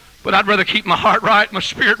 But I'd rather keep my heart right, my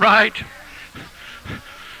spirit right.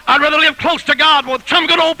 I'd rather live close to God where some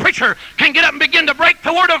good old preacher can get up and begin to break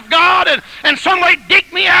the Word of God and some way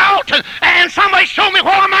dig me out and some way show me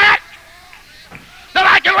where I'm at. That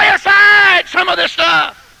I can lay aside some of this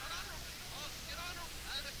stuff.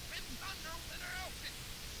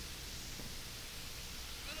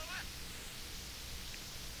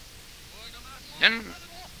 Then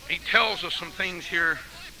he tells us some things here.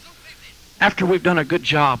 After we've done a good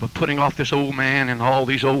job of putting off this old man and all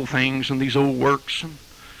these old things and these old works and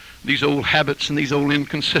these old habits and these old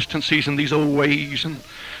inconsistencies and these old ways and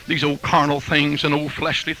these old carnal things and old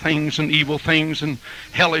fleshly things and evil things and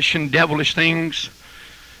hellish and devilish things,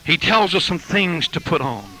 he tells us some things to put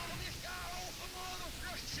on.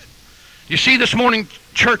 You see, this morning,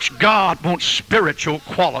 church, God wants spiritual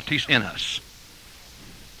qualities in us.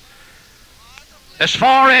 As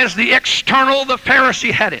far as the external, the Pharisee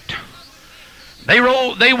had it. They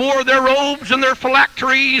wore their robes and their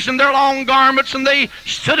phylacteries and their long garments, and they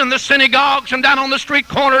stood in the synagogues and down on the street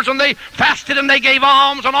corners, and they fasted and they gave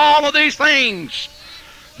alms and all of these things.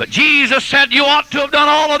 But Jesus said you ought to have done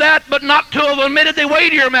all of that, but not to have omitted the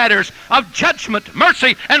weightier matters of judgment,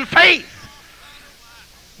 mercy, and faith.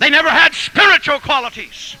 They never had spiritual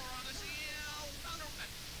qualities.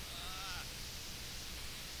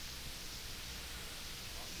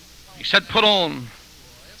 He said, put on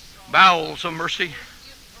bowels of mercy.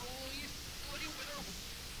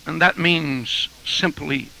 And that means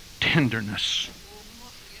simply tenderness.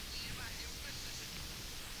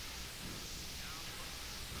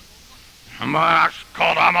 I'm a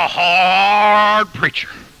hard preacher.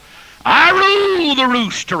 I rule the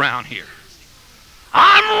roost around here.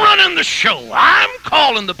 I'm running the show. I'm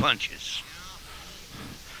calling the punches.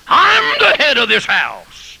 I'm the head of this house.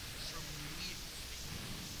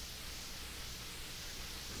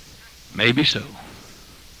 Maybe so.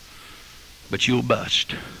 But you'll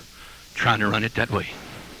bust trying to run it that way.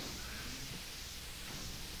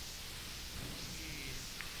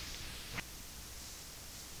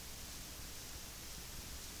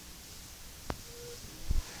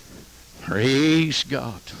 Praise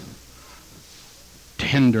God.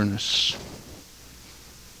 Tenderness.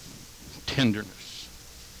 Tenderness.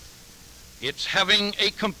 It's having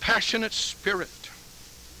a compassionate spirit.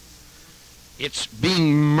 It's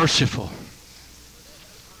being merciful.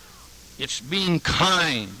 It's being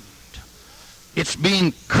kind. It's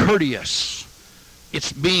being courteous.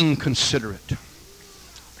 It's being considerate.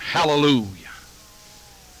 Hallelujah.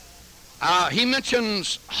 He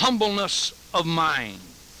mentions humbleness of mind.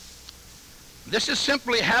 This is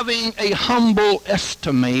simply having a humble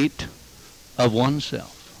estimate of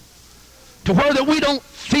oneself, to where that we don't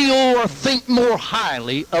feel or think more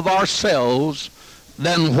highly of ourselves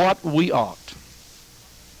than what we ought.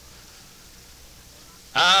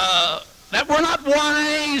 That we're not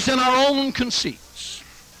wise in our own conceits.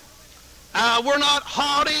 We're not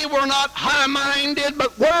haughty, we're not high-minded,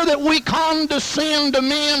 but where that we condescend to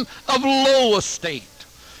men of low estate.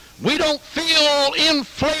 We don't feel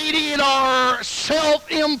inflated or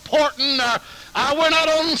self-important. We're not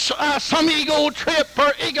on some ego trip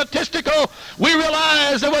or egotistical. We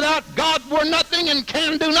realize that without God we're nothing and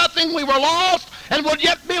can do nothing. We were lost and would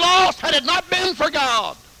yet be lost had it not been for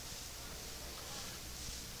God.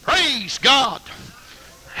 Praise God.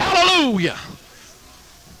 Hallelujah.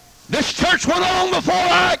 This church went on before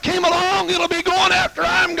I came along. It'll be going after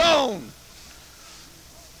I'm gone.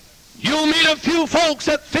 You'll meet a few folks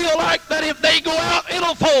that feel like that if they go out,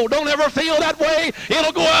 it'll fold. Don't ever feel that way.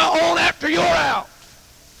 It'll go out on after you're out.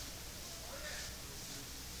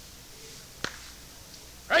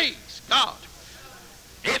 Praise God.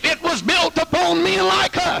 If it was built upon men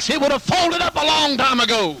like us, it would have folded up a long time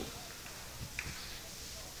ago.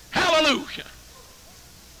 Hallelujah.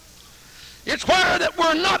 It's where that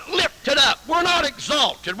we're not lifted up. We're not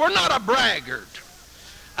exalted. We're not a braggart.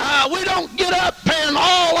 We don't get up and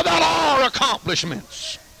all about our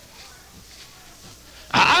accomplishments.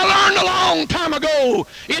 I learned a long time ago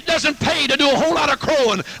it doesn't pay to do a whole lot of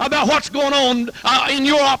crowing about what's going on in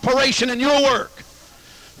your operation and your work.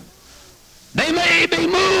 They may be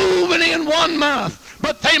moving in 1 month,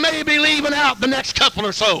 but they may be leaving out the next couple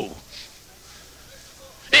or so.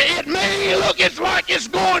 It may look like it's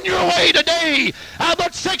going your way today,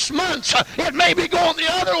 but 6 months it may be going the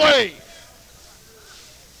other way.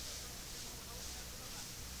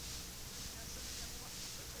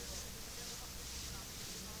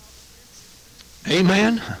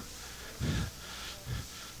 Amen.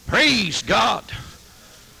 Praise God.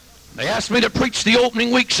 They asked me to preach the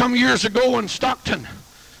opening week some years ago in Stockton,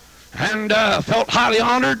 and felt highly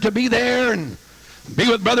honored to be there and be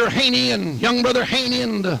with Brother Haney and young Brother Haney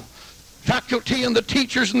and the faculty and the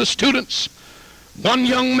teachers and the students. One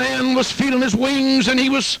young man was feeling his wings and he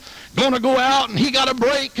was going to go out and he got a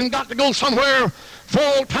break and got to go somewhere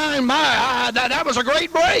full time. That was a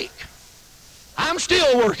great break. I'm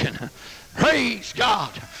still working. Praise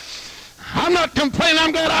God. I'm not complaining.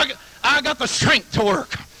 I'm glad I got the strength to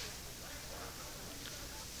work.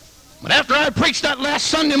 But after I preached that last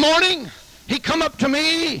Sunday morning, he come up to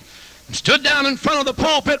me and stood down in front of the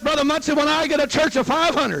pulpit. Brother Muncy, when I get a church of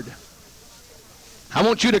 500, I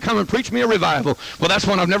want you to come and preach me a revival. Well, that's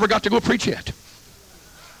one I've never got to go preach yet.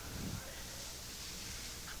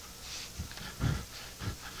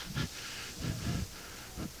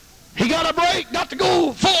 He got a break, got to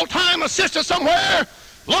go full-time assistant somewhere,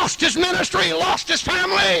 lost his ministry, lost his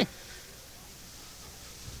family.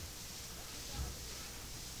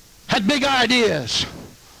 Had big ideas.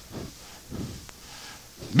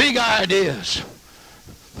 Big ideas.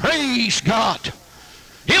 Praise God.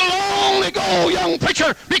 It'll only go, young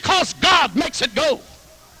preacher, because God makes it go.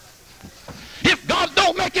 If God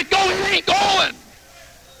don't make it go, it ain't going.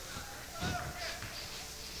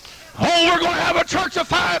 Oh, we're going to have a church of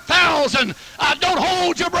 5,000. Don't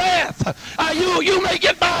hold your breath. You may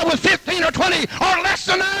get by with 15 or 20 or less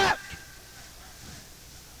than that.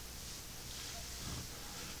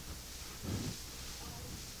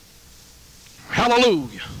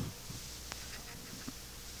 Hallelujah.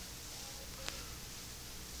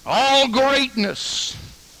 All greatness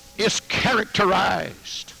is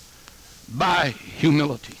characterized by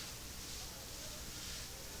humility.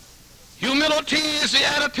 Humility is the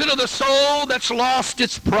attitude of the soul that's lost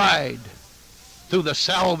its pride through the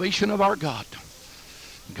salvation of our God.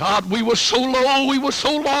 God, we were so low, we were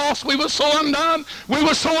so lost, we were so undone, we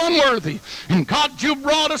were so unworthy. And God, you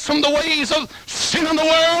brought us from the ways of sin in the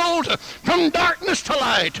world, from darkness to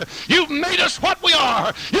light. You've made us what we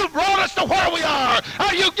are. You've brought us to where we are.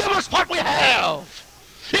 You give us what we have.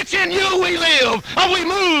 It's in you we live, we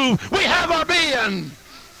move, we have our being.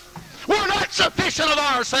 We're not sufficient of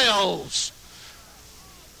ourselves.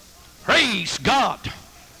 Praise God.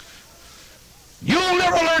 You'll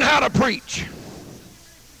never learn how to preach.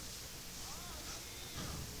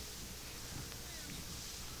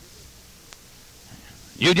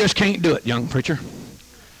 You just can't do it, young preacher.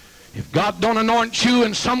 If God don't anoint you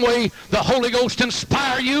in some way, the Holy Ghost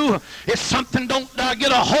inspire you, if something don't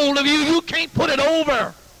get a hold of you, you can't put it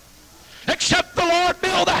over. Except the Lord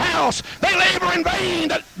build the house, they labor in vain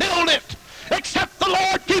that build it. Except the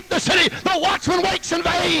Lord keep the city, the watchman wakes in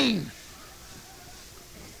vain.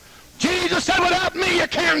 Jesus said, without me you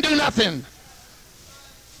can't do nothing.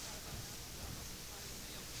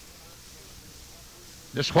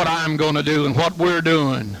 This is what I'm going to do and what we're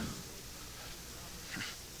doing.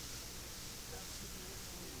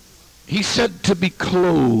 He said to be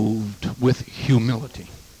clothed with humility.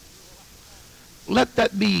 Let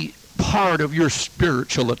that be part of your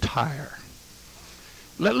spiritual attire.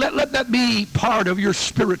 Let that be part of your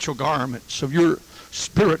spiritual garments, of your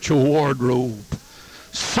spiritual wardrobe.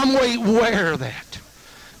 Some way wear that.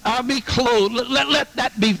 Be clothed. Let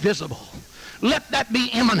that be visible. Let that be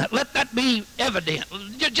imminent. Let that be evident.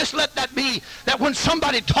 Just let that be that when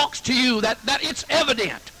somebody talks to you, that it's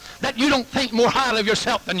evident that you don't think more highly of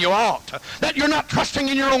yourself than you ought. That you're not trusting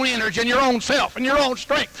in your own energy, in your own self, in your own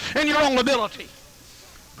strength, in your own ability.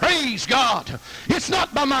 Praise God. It's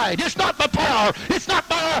not by might. It's not by power. It's not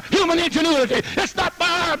by our human ingenuity. It's not by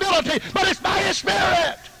our ability, but it's by His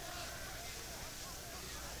Spirit.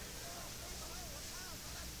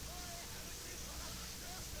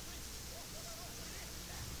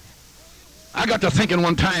 I got to thinking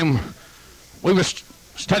one time, we were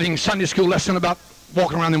studying Sunday school lesson about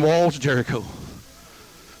walking around the walls of Jericho.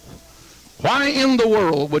 Why in the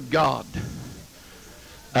world would God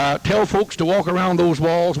tell folks to walk around those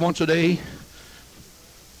walls once a day,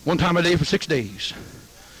 one time a day for 6 days,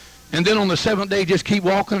 and then on the seventh day just keep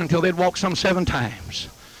walking until they'd walk some 7 times,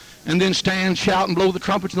 and then stand, shout, and blow the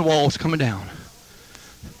trumpets and the walls coming down?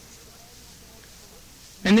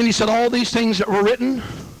 And then he said all these things that were written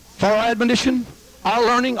for our admonition, our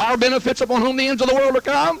learning, our benefits, upon whom the ends of the world are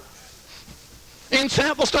come, in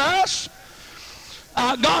samples to us.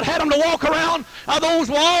 God had them to walk around those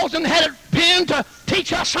walls and had it pinned to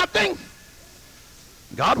teach us something.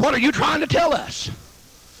 God, what are you trying to tell us?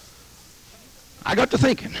 I got to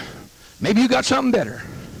thinking, maybe you got something better.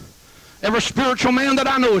 Every spiritual man that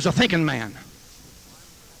I know is a thinking man.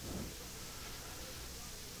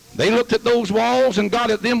 They looked at those walls, and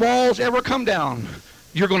God, if them walls ever come down,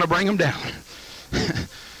 you're going to bring them down.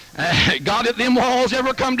 God, if them walls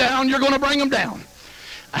ever come down, you're going to bring them down.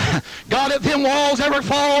 God, if them walls ever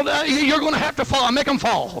fall, you're going to have to fall, make them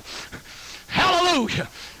fall. Hallelujah.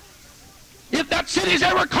 If that city's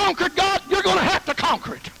ever conquered, God, you're going to have to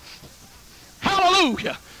conquer it.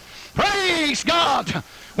 Hallelujah. Praise God.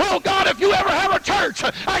 Well, God, if you ever have a church,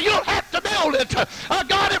 you'll have to build it.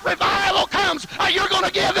 God, if revival comes, you're going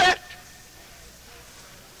to give it.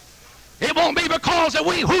 It won't be because that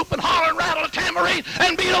we hoop and holler and rattle a tambourine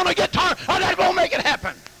and beat on a guitar, or that won't make it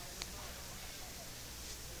happen.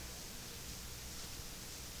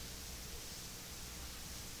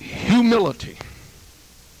 Humility.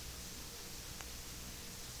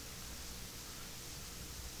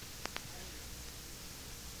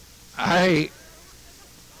 I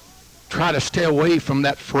try to stay away from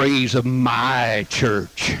that phrase of my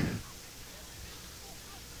church.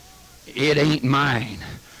 It ain't mine.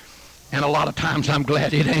 And a lot of times I'm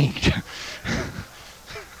glad it ain't.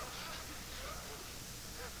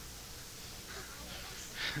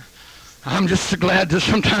 I'm just so glad that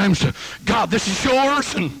sometimes, God, this is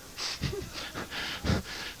yours, and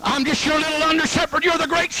I'm just your little under shepherd. You're the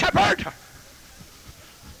great shepherd.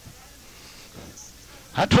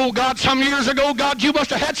 I told God some years ago, God, you must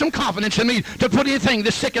have had some confidence in me to put anything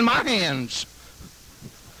this sick in my hands.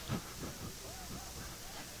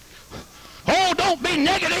 Oh, don't be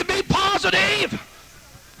negative, be positive.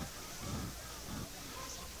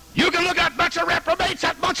 You can look at that bunch of reprobates,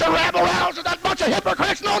 that bunch of rabble-rousers, that bunch of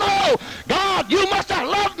hypocrites. No, no. God, you must have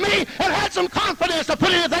loved me and had some confidence to put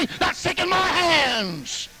anything that's sick in my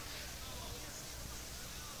hands.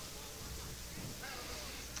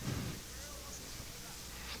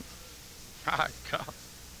 My God.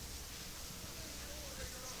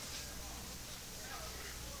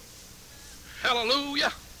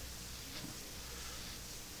 Hallelujah.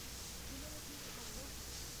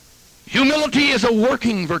 Humility is a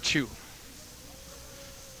working virtue.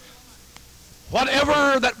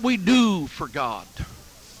 Whatever that we do for God,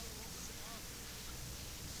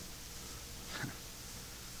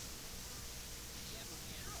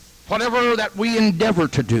 whatever that we endeavor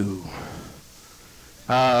to do,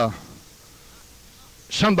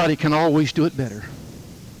 somebody can always do it better.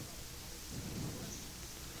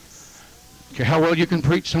 Okay, how well you can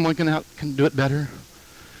preach, someone can do it better.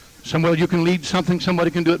 Some well you can lead something,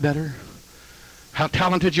 somebody can do it better. How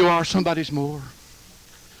talented you are, somebody's more.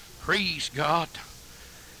 Praise God.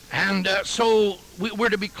 And so we're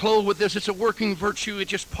to be clothed with this. It's a working virtue.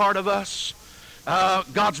 It's just part of us.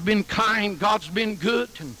 God's been kind. God's been good.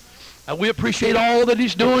 And we appreciate all that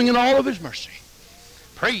he's doing and all of his mercy.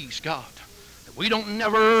 Praise God. We don't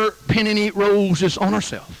never pin any roses on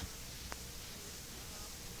ourselves.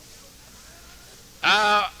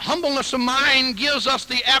 Humbleness of mind gives us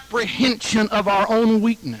the apprehension of our own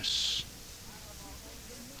weakness.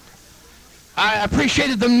 I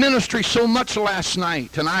appreciated the ministry so much last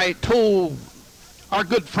night, and I told our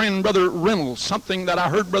good friend Brother Reynolds something that I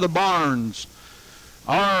heard Brother Barnes,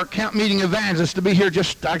 our camp meeting evangelist, to be here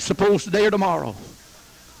just, I suppose, today or tomorrow.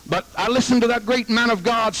 But I listened to that great man of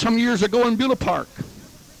God some years ago in Beulah Park,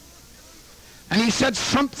 and he said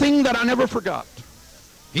something that I never forgot.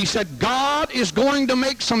 He said, God is going to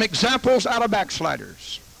make some examples out of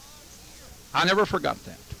backsliders. I never forgot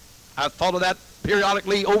that. I thought of that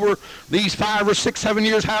periodically over these 5 or 6, 7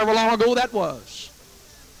 years, however long ago that was.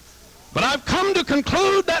 But I've come to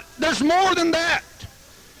conclude that there's more than that.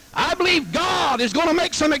 I believe God is going to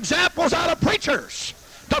make some examples out of preachers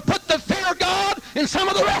to put the fear of God in some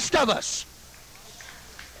of the rest of us.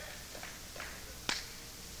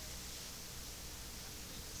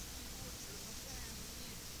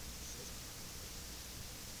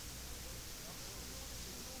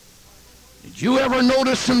 Did you ever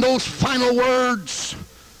notice in those final words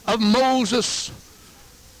of Moses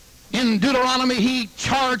in Deuteronomy, he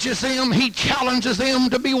charges them, he challenges them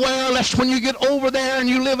to beware lest when you get over there and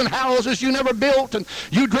you live in houses you never built, and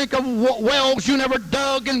you drink of wells you never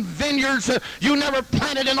dug, and vineyards you never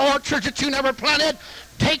planted, and orchards that you never planted,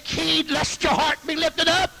 take heed lest your heart be lifted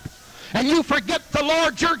up and you forget the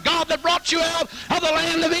Lord your God that brought you out of the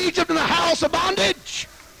land of Egypt and the house of bondage.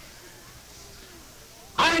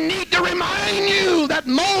 I need to remind you that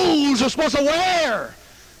Moses was aware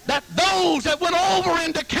that those that went over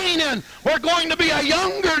into Canaan were going to be a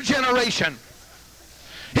younger generation.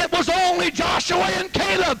 It was only Joshua and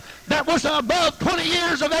Caleb that was above 20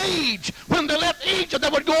 years of age when they left Egypt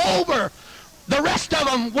that would go over. The rest of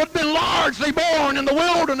them would have been largely born in the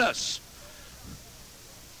wilderness.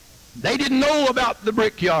 They didn't know about the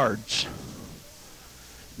brickyards.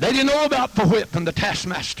 They didn't know about the whip and the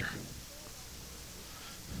taskmaster.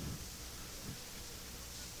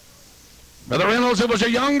 Brother Reynolds, it was a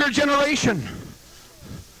younger generation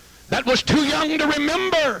that was too young to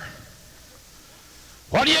remember.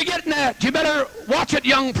 What are you getting at? You better watch it,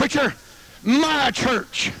 young preacher. My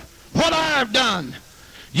church, what I've done.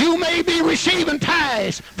 You may be receiving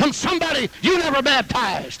tithes from somebody you never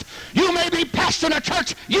baptized. You may be pastoring a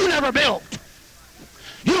church you never built.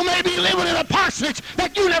 You may be living in a parsonage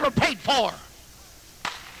that you never paid for.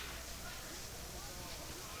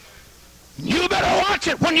 You better watch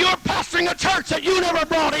it when you're pastoring a church that you never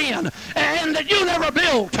brought in and that you never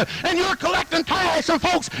built, and you're collecting tithes from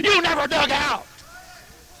folks you never dug out.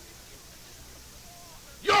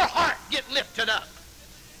 Your heart get lifted up.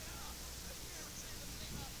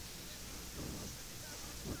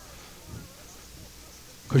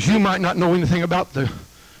 Because you might not know anything about the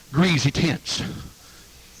greasy tents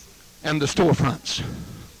and the storefronts,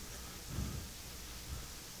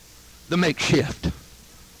 the makeshift.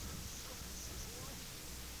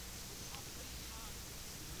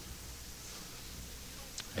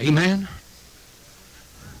 Amen.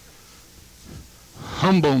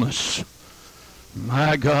 Humbleness.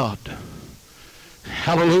 My God.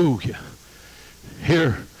 Hallelujah.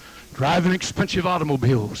 Here, driving expensive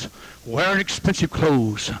automobiles, wearing expensive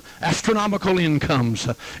clothes, astronomical incomes,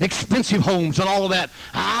 expensive homes, and all of that.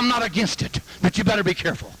 I'm not against it, but you better be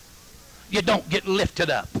careful. You don't get lifted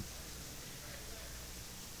up.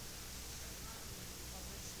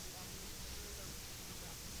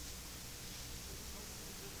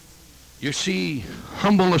 You see,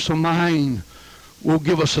 humbleness of mind will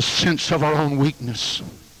give us a sense of our own weakness,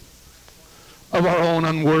 of our own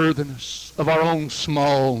unworthiness, of our own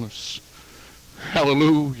smallness.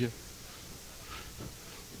 Hallelujah.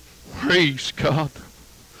 Praise God.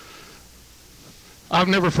 I've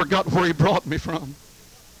never forgot where he brought me from.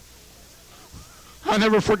 I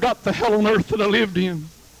never forgot the hell on earth that I lived in.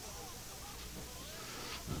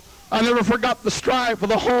 I never forgot the strife of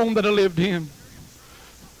the home that I lived in.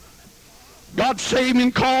 God saved me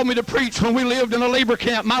and called me to preach when we lived in a labor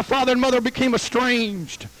camp. My father and mother became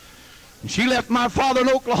estranged. And she left my father in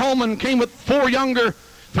Oklahoma and came with three younger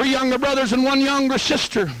brothers and one younger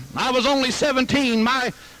sister. I was only 17.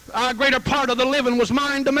 My greater part of the living was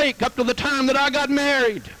mine to make up to the time that I got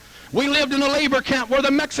married. We lived in a labor camp where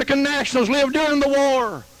the Mexican nationals lived during the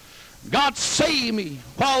war. God saved me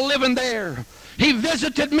while living there. He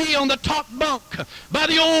visited me on the top bunk by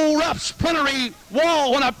the old rough splintery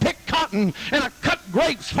wall when I picked cotton and I cut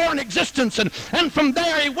grapes for an existence. And from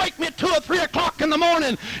there he waked me at 2 or 3 o'clock in the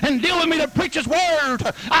morning and deal with me to preach his word.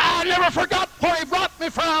 I never forgot where he brought me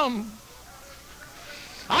from.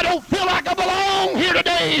 I don't feel like I belong here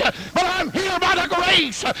today, but I'm here by the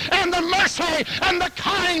grace and the mercy and the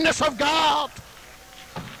kindness of God.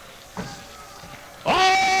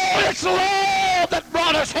 Oh, it's the Lord that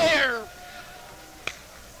brought us here.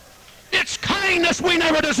 It's kindness we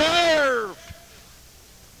never deserved.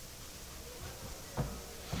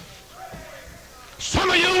 Some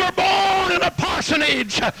of you were born in a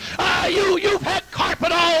parsonage. You've had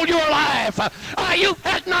carpet all your life. You've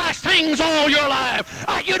had nice things all your life.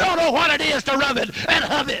 You don't know what it is to rub it and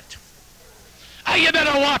hub it. You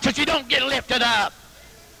better watch it. You don't get lifted up.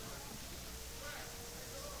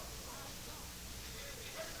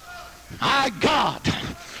 My God,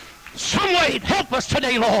 some way help us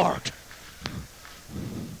today, Lord.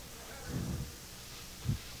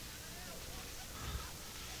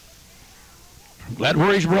 I'm glad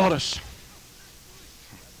where he's brought us.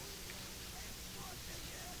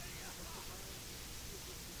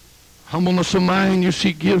 Humbleness of mind, you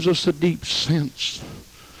see, gives us a deep sense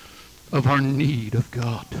of our need of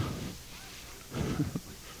God.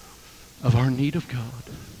 Of our need of God.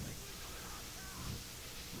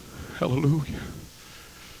 Hallelujah.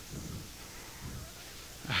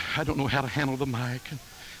 I don't know how to handle the mic.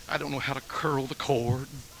 I don't know how to curl the cord.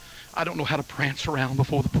 I don't know how to prance around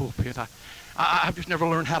before the pulpit. I've just never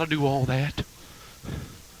learned how to do all that.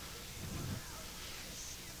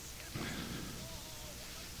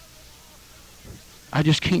 I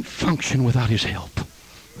just can't function without his help.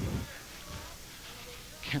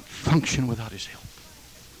 Can't function without his help.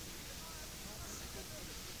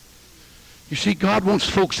 You see, God wants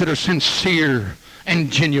folks that are sincere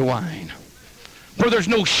and genuine. Where there's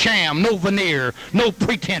no sham, no veneer, no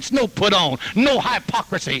pretense, no put on, no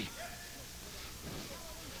hypocrisy.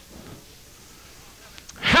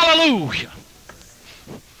 Hallelujah.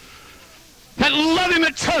 That love him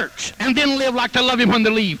at church and then live like they love him when they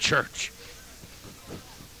leave church.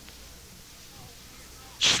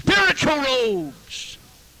 Spiritual robes.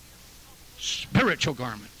 Spiritual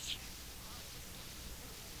garments.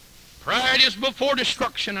 Pride is before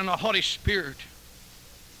destruction, and a haughty spirit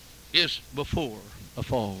is before a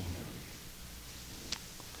fall.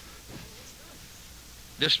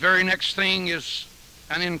 This very next thing is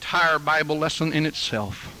an entire Bible lesson in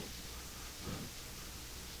itself,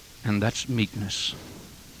 and that's meekness.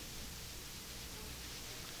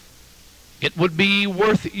 It would be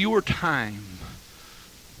worth your time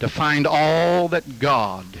to find all that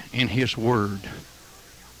God in his word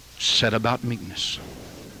said about meekness.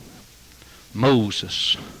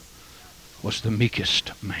 Moses was the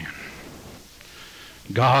meekest man.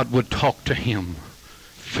 God would talk to him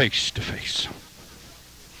face to face.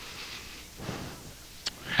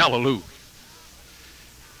 Hallelujah.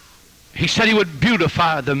 He said he would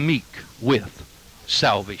beautify the meek with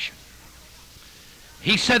salvation.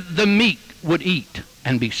 He said the meek would eat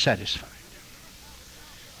and be satisfied.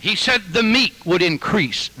 He said the meek would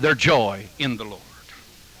increase their joy in the Lord.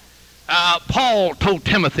 Paul told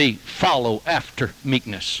Timothy, follow after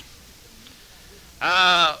meekness.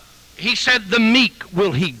 He said the meek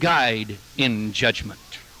will he guide in judgment,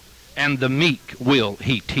 and the meek will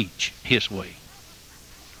he teach his way.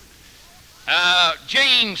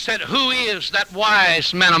 James said, who is that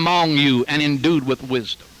wise man among you and endued with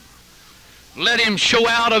wisdom? Let him show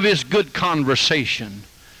out of his good conversation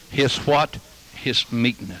his what? His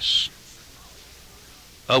meekness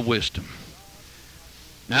of wisdom.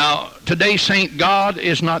 Now, today, Saint, God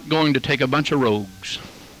is not going to take a bunch of rogues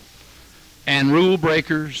and rule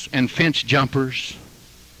breakers and fence jumpers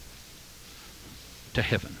to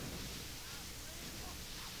heaven.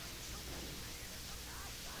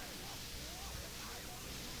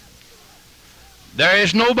 There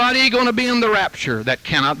is nobody going to be in the rapture that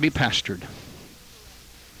cannot be pastored.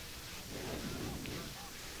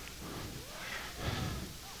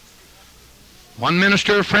 One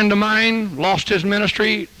minister, a friend of mine, lost his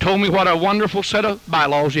ministry, told me what a wonderful set of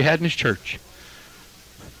bylaws he had in his church.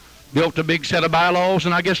 Built a big set of bylaws,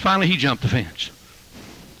 and I guess finally he jumped the fence.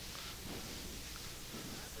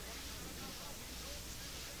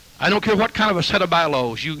 I don't care what kind of a set of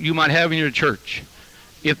bylaws you might have in your church,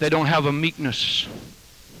 if they don't have a meekness,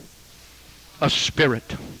 a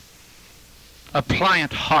spirit, a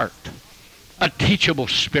pliant heart, a teachable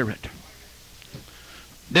spirit,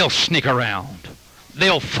 they'll sneak around.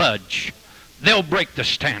 They'll fudge. They'll break the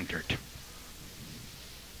standard.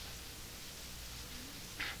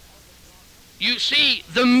 You see,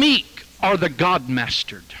 the meek are the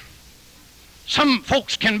God-mastered. Some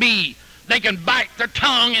folks they can bite their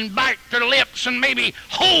tongue and bite their lips and maybe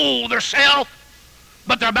hold themselves,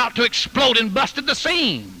 but they're about to explode and bust at the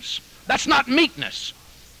seams. That's not meekness.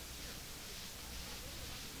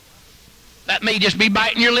 That may just be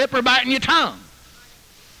biting your lip or biting your tongue.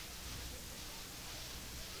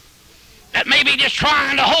 That may be just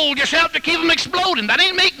trying to hold yourself to keep them exploding. That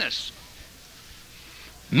ain't meekness.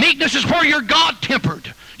 Meekness is where you're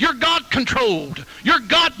God-tempered, you're God-controlled, you're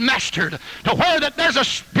God-mastered, to where that there's a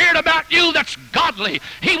spirit about you that's godly.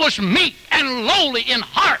 He was meek and lowly in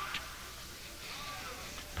heart.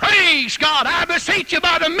 Praise God. I beseech you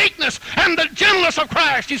by the meekness and the gentleness of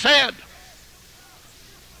Christ, he said.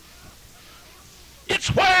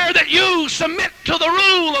 It's where that you submit to the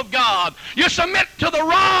rule of God. You submit to the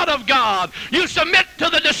rod of God. You submit to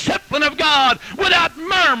the discipline of God without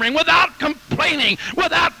murmuring, without complaining,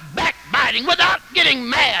 without backbiting, without getting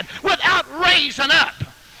mad, without raising up,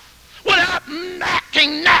 without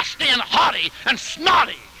acting nasty and haughty and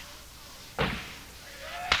snotty.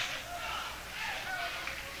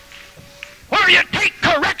 Where you take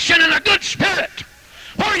correction in a good spirit.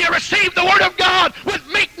 Where you receive the Word of God with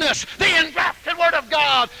meekness, the engrafted Word of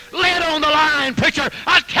God. Lay it on the line, preacher.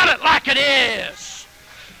 I tell it like it is.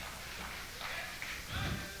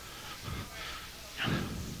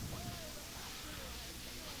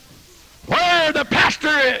 Where the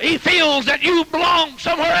pastor, he feels that you belong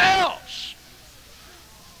somewhere else,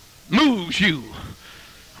 moves you.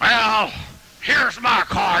 Well, here's my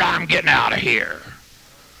card. I'm getting out of here.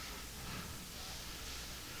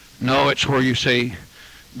 No, it's where you say,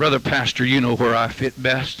 Brother Pastor, you know where I fit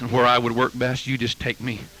best and where I would work best. You just take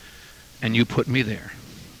me and you put me there.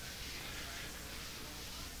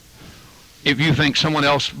 If you think someone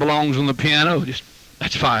else belongs on the piano,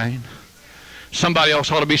 that's fine. Somebody else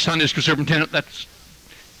ought to be Sunday school superintendent.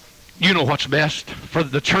 You know what's best for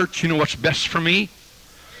the church. You know what's best for me.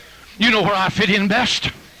 You know where I fit in best.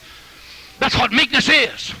 That's what meekness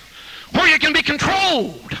is. Where you can be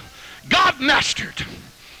controlled, God-mastered.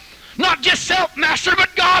 Not just self-mastered,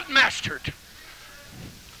 but God-mastered.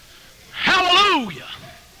 Hallelujah.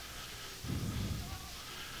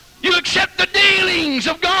 You accept the dealings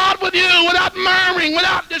of God with you without murmuring,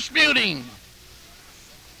 without disputing.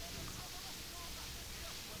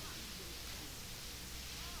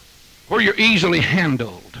 Where you're easily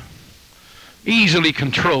handled, easily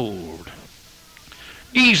controlled,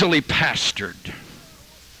 easily pastored.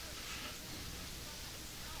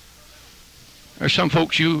 There's some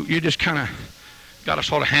folks you just kind of got to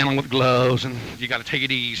sort of handle with gloves, and you got to take it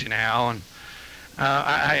easy now. And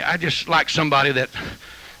I just like somebody that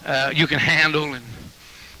you can handle, and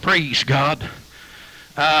praise God.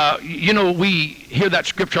 We hear that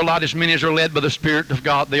scripture a lot. As many as are led by the Spirit of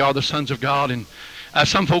God, they are the sons of God. And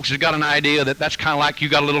some folks have got an idea that that's kind of like you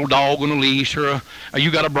got a little dog on a leash, or you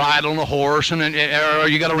got a bridle on a horse, or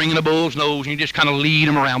you got a ring in a bull's nose, and you just kind of lead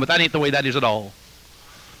them around. But that ain't the way that is at all.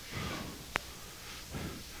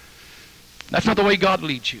 That's not the way God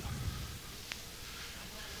leads you.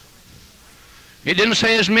 It didn't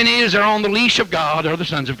say as many as are on the leash of God are the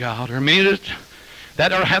sons of God, or many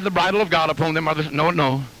that have the bridle of God upon them are the...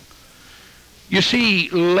 No. You see,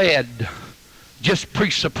 led just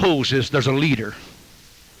presupposes there's a leader.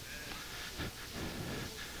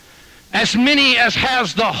 As many as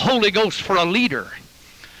has the Holy Ghost for a leader,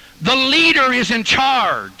 the leader is in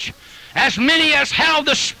charge. As many as have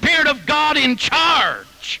the Spirit of God in charge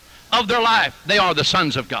of their life, they are the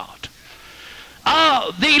sons of God.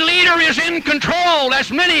 The leader is in control. As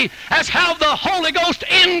many as have the Holy Ghost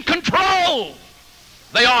in control,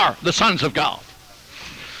 they are the sons of God.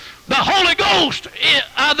 The Holy Ghost,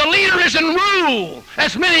 the leader is in rule.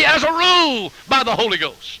 As many as are ruled by the Holy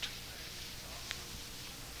Ghost.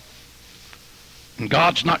 And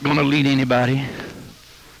God's not going to lead anybody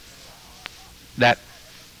that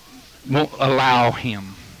won't allow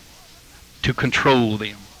him to control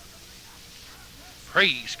them.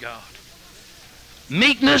 Praise God.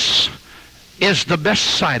 Meekness is the best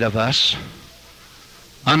side of us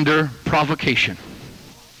under provocation.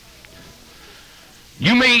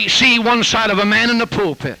 You may see one side of a man in the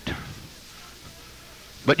pulpit,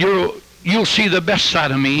 but you'll see the best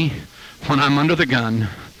side of me when I'm under the gun.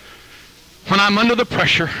 When I'm under the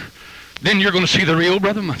pressure, then you're going to see the real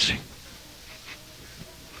Brother Muncy.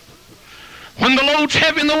 When the load's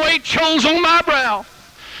heavy and the weight shows on my brow,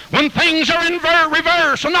 when things are in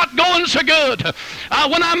reverse and not going so good,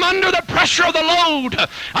 when I'm under the pressure of the load,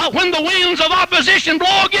 when the winds of opposition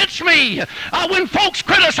blow against me, when folks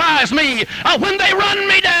criticize me, when they run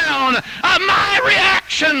me down, my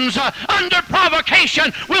reactions under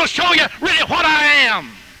provocation will show you really what I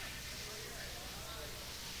am.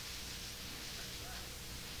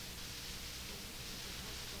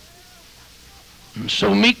 And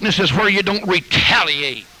so meekness is where you don't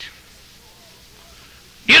retaliate.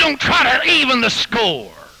 You don't try to even the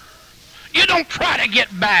score. You don't try to get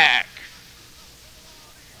back.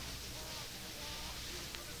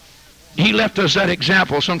 He left us that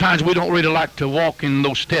example. Sometimes we don't really like to walk in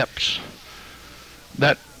those steps.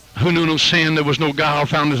 That who knew no sin, there was no guile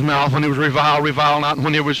found in his mouth. When he was reviled not, and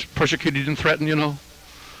when he was persecuted and threatened, you know.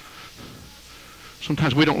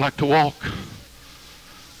 Sometimes we don't like to walk.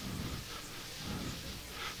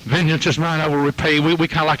 Vengeance is mine, I will repay. We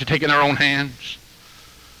kind of like to take it in our own hands.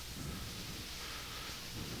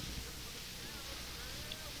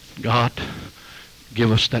 God,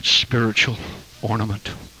 give us that spiritual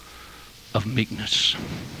ornament of meekness.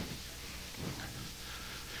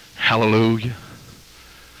 Hallelujah.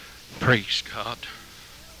 Praise God.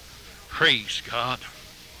 Praise God.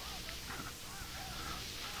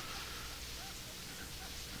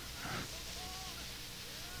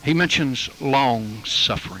 He mentions long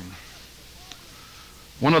suffering.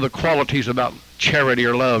 One of the qualities about charity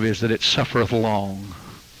or love is that it suffereth long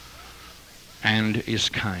and is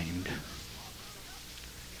kind.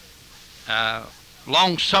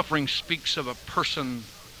 Long suffering speaks of a person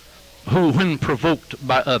who, when provoked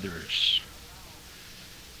by others,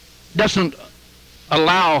 doesn't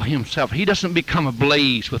allow himself, he doesn't become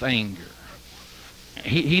ablaze with anger.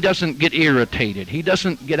 He doesn't get irritated. He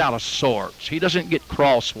doesn't get out of sorts. He doesn't get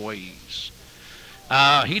crossways.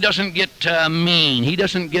 He doesn't get mean. He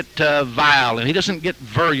doesn't get violent. He doesn't get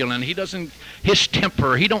virulent. His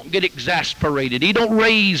temper, he don't get exasperated. He don't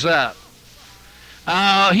raise up.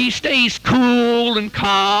 He stays cool and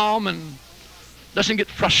calm and doesn't get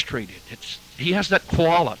frustrated. He has that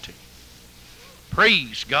quality.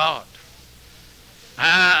 Praise God.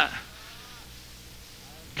 Can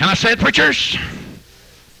I say it, preachers?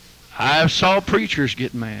 I saw preachers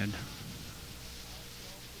get mad.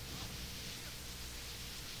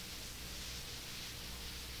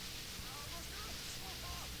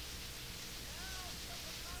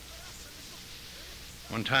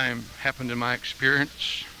 One time happened in my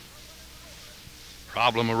experience.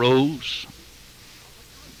 Problem arose.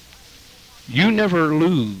 You never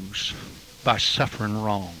lose by suffering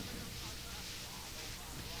wrong.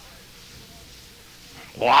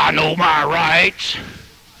 Well, I know my rights.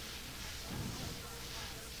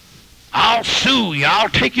 I'll sue you. I'll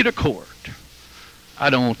take you to court. I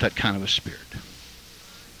don't want that kind of a spirit.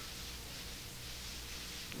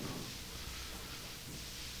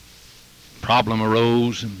 Problem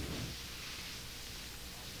arose, and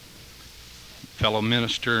fellow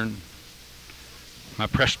minister and my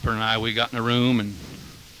presbyter and I, we got in a room, and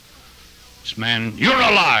this man, you're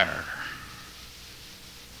a liar.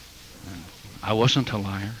 And I wasn't a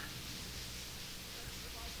liar.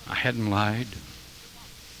 I hadn't lied.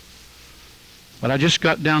 But I just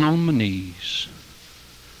got down on my knees,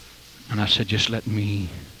 and I said, just let me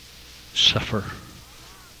suffer.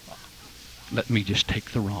 Let me just take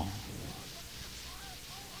the wrong.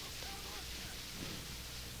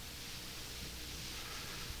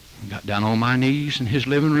 Got down on my knees in his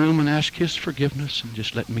living room and asked his forgiveness, and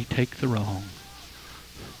just let me take the wrong.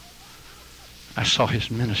 I saw his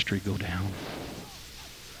ministry go down.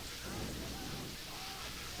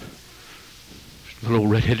 The little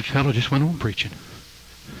red-headed fellow just went on preaching.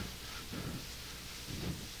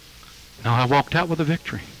 Now I walked out with a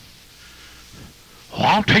victory. Oh,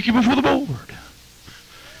 I'll take you before the board.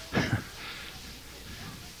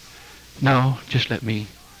 No, just let me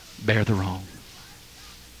bear the wrong.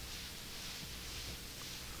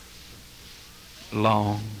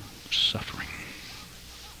 Long suffering.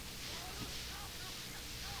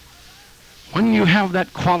 When you have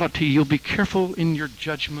that quality, you'll be careful in your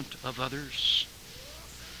judgment of others.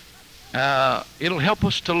 It'll help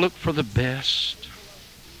us to look for the best.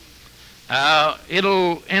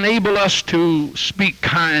 It'll enable us to speak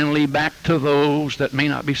kindly back to those that may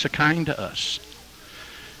not be so kind to us.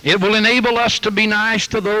 It will enable us to be nice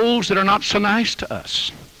to those that are not so nice to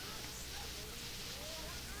us.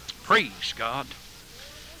 Praise God.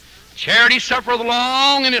 Charity suffereth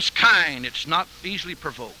long and is kind. It's not easily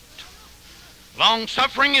provoked.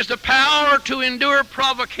 Long-suffering is the power to endure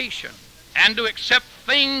provocation and to accept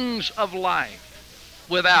things of life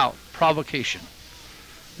without provocation.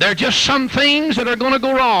 There are just some things that are going to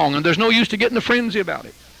go wrong, and there's no use to getting a frenzy about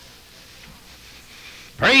it.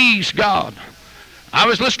 Praise God. I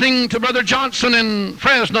was listening to Brother Johnson in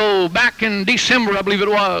Fresno back in December, I believe it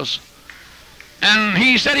was. And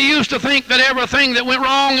he said he used to think that everything that went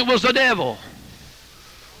wrong, it was the devil.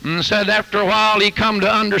 And said after a while he come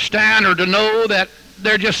to understand or to know that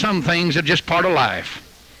there are just some things that are just part of life.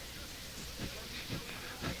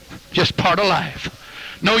 Just part of life.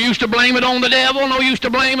 No use to blame it on the devil. No use to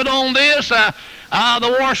blame it on this. The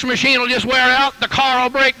washing machine will just wear out. The car will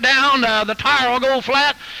break down. The tire will go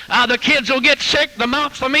flat. The kids will get sick. The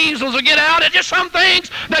mumps, the measles will get out. It's just some things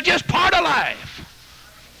that are just part of life.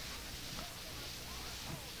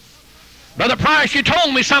 Brother Price, you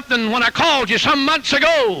told me something when I called you some months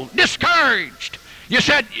ago, discouraged. You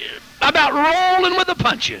said about rolling with the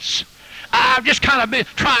punches. I've just kind of been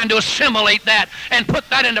trying to assimilate that and put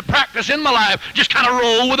that into practice in my life. Just kind of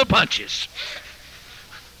roll with the punches.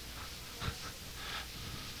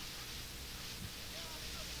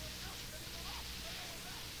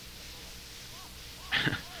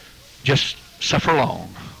 Just suffer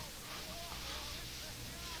long.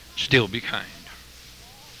 Still be kind.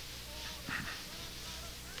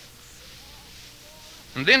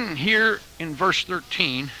 And then here in verse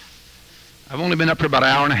 13, I've only been up here about an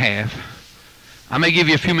hour and a half. I may give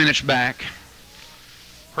you a few minutes back.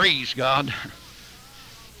 Praise God.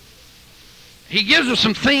 He gives us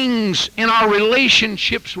some things in our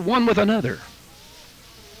relationships one with another.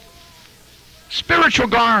 Spiritual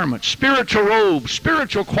garments, spiritual robes,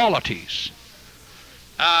 spiritual qualities.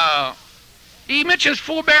 He mentions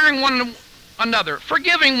forbearing one another,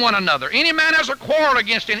 forgiving one another. Any man has a quarrel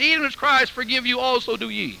against him, even as Christ forgive you, also do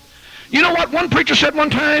ye. You know what one preacher said one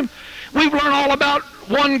time? We've learned all about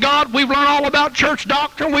one God. We've learned all about church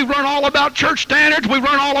doctrine. We've learned all about church standards. We've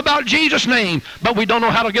learned all about Jesus' name. But we don't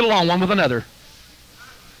know how to get along one with another.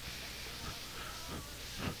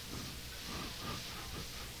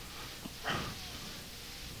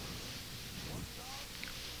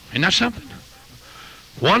 Isn't that something?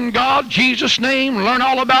 One God, Jesus' name, learn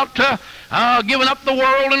all about giving up the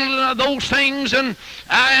world and those things and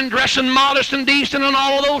dressing modest and decent and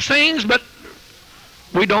all of those things, but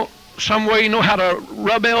we don't some way know how to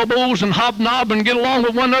rub elbows and hobnob and get along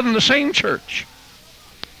with one another in the same church.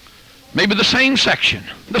 Maybe the same section,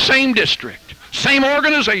 the same district, same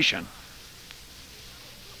organization.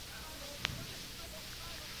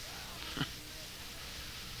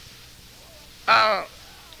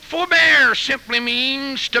 Forbear simply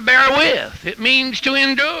means to bear with. It means to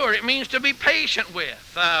endure. It means to be patient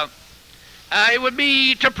with. It would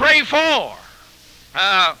be to pray for.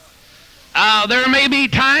 There may be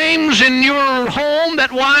times in your home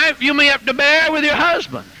that, wife, you may have to bear with your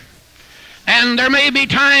husband. And there may be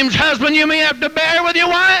times, husband, you may have to bear with your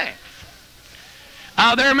wife.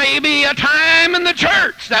 There may be a time in the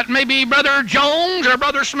church that maybe Brother Jones or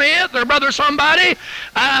Brother Smith or Brother somebody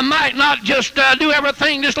might not just do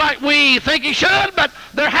everything just like we think he should, but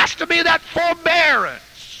there has to be that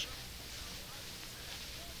forbearance.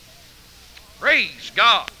 Praise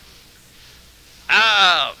God.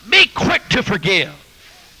 Be quick to forgive.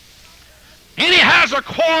 Any has a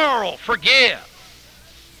quarrel, forgive.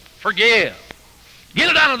 Forgive. Get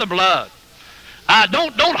it out of the blood.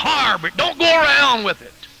 Don't harbor it. Don't go around with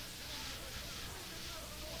it.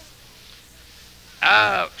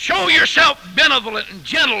 Show yourself benevolent and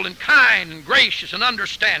gentle and kind and gracious and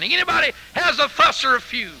understanding. Anybody has a fuss or a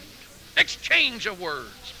feud, exchange of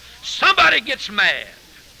words. Somebody gets mad.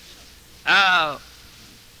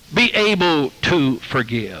 Be able to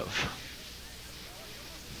forgive.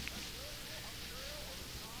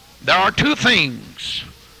 There are two things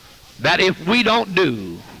that if we don't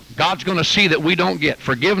do, God's going to see that we don't get.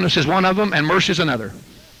 Forgiveness is one of them, and mercy is another.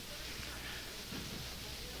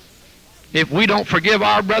 If we don't forgive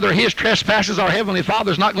our brother his trespasses, our Heavenly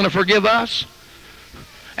Father is not going to forgive us.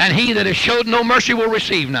 And he that has showed no mercy will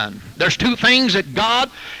receive none. There's two things that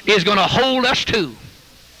God is going to hold us to.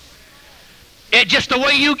 It just the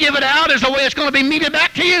way you give it out is the way it's going to be meted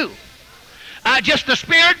back to you. Just the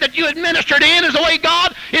spirit that you administered in is the way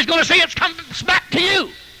God is going to see it comes back to you.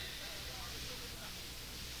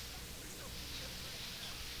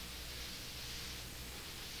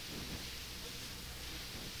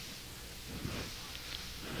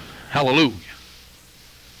 Hallelujah.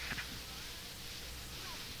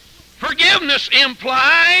 Forgiveness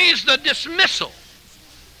implies the dismissal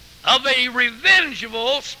of a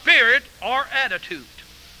revengeful spirit or attitude.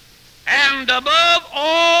 And above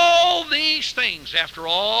all these things, after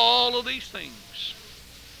all of these things,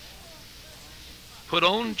 put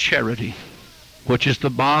on charity, which is the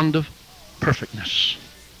bond of perfectness.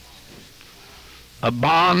 A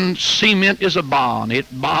bond, cement is a bond. It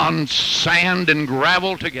bonds sand and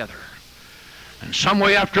gravel together. And some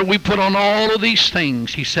way after we put on all of these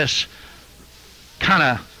things, he says, kind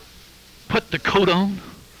of put the coat on,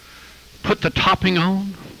 put the topping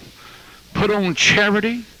on, put on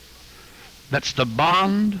charity. That's the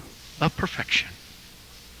bond of perfection.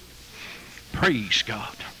 Praise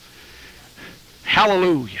God.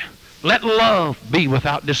 Hallelujah. Let love be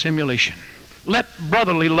without dissimulation. Let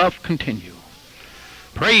brotherly love continue.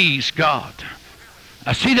 Praise God.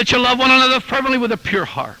 I see that you love one another fervently with a pure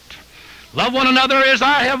heart. Love one another as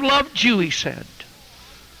I have loved you, he said.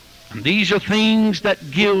 And these are things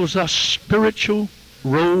that gives us spiritual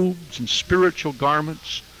robes and spiritual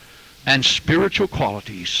garments and spiritual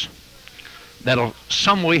qualities that'll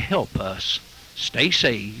some way help us stay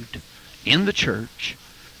saved in the church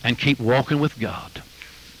and keep walking with God.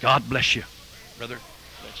 God bless you, brother.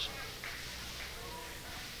 Bless you.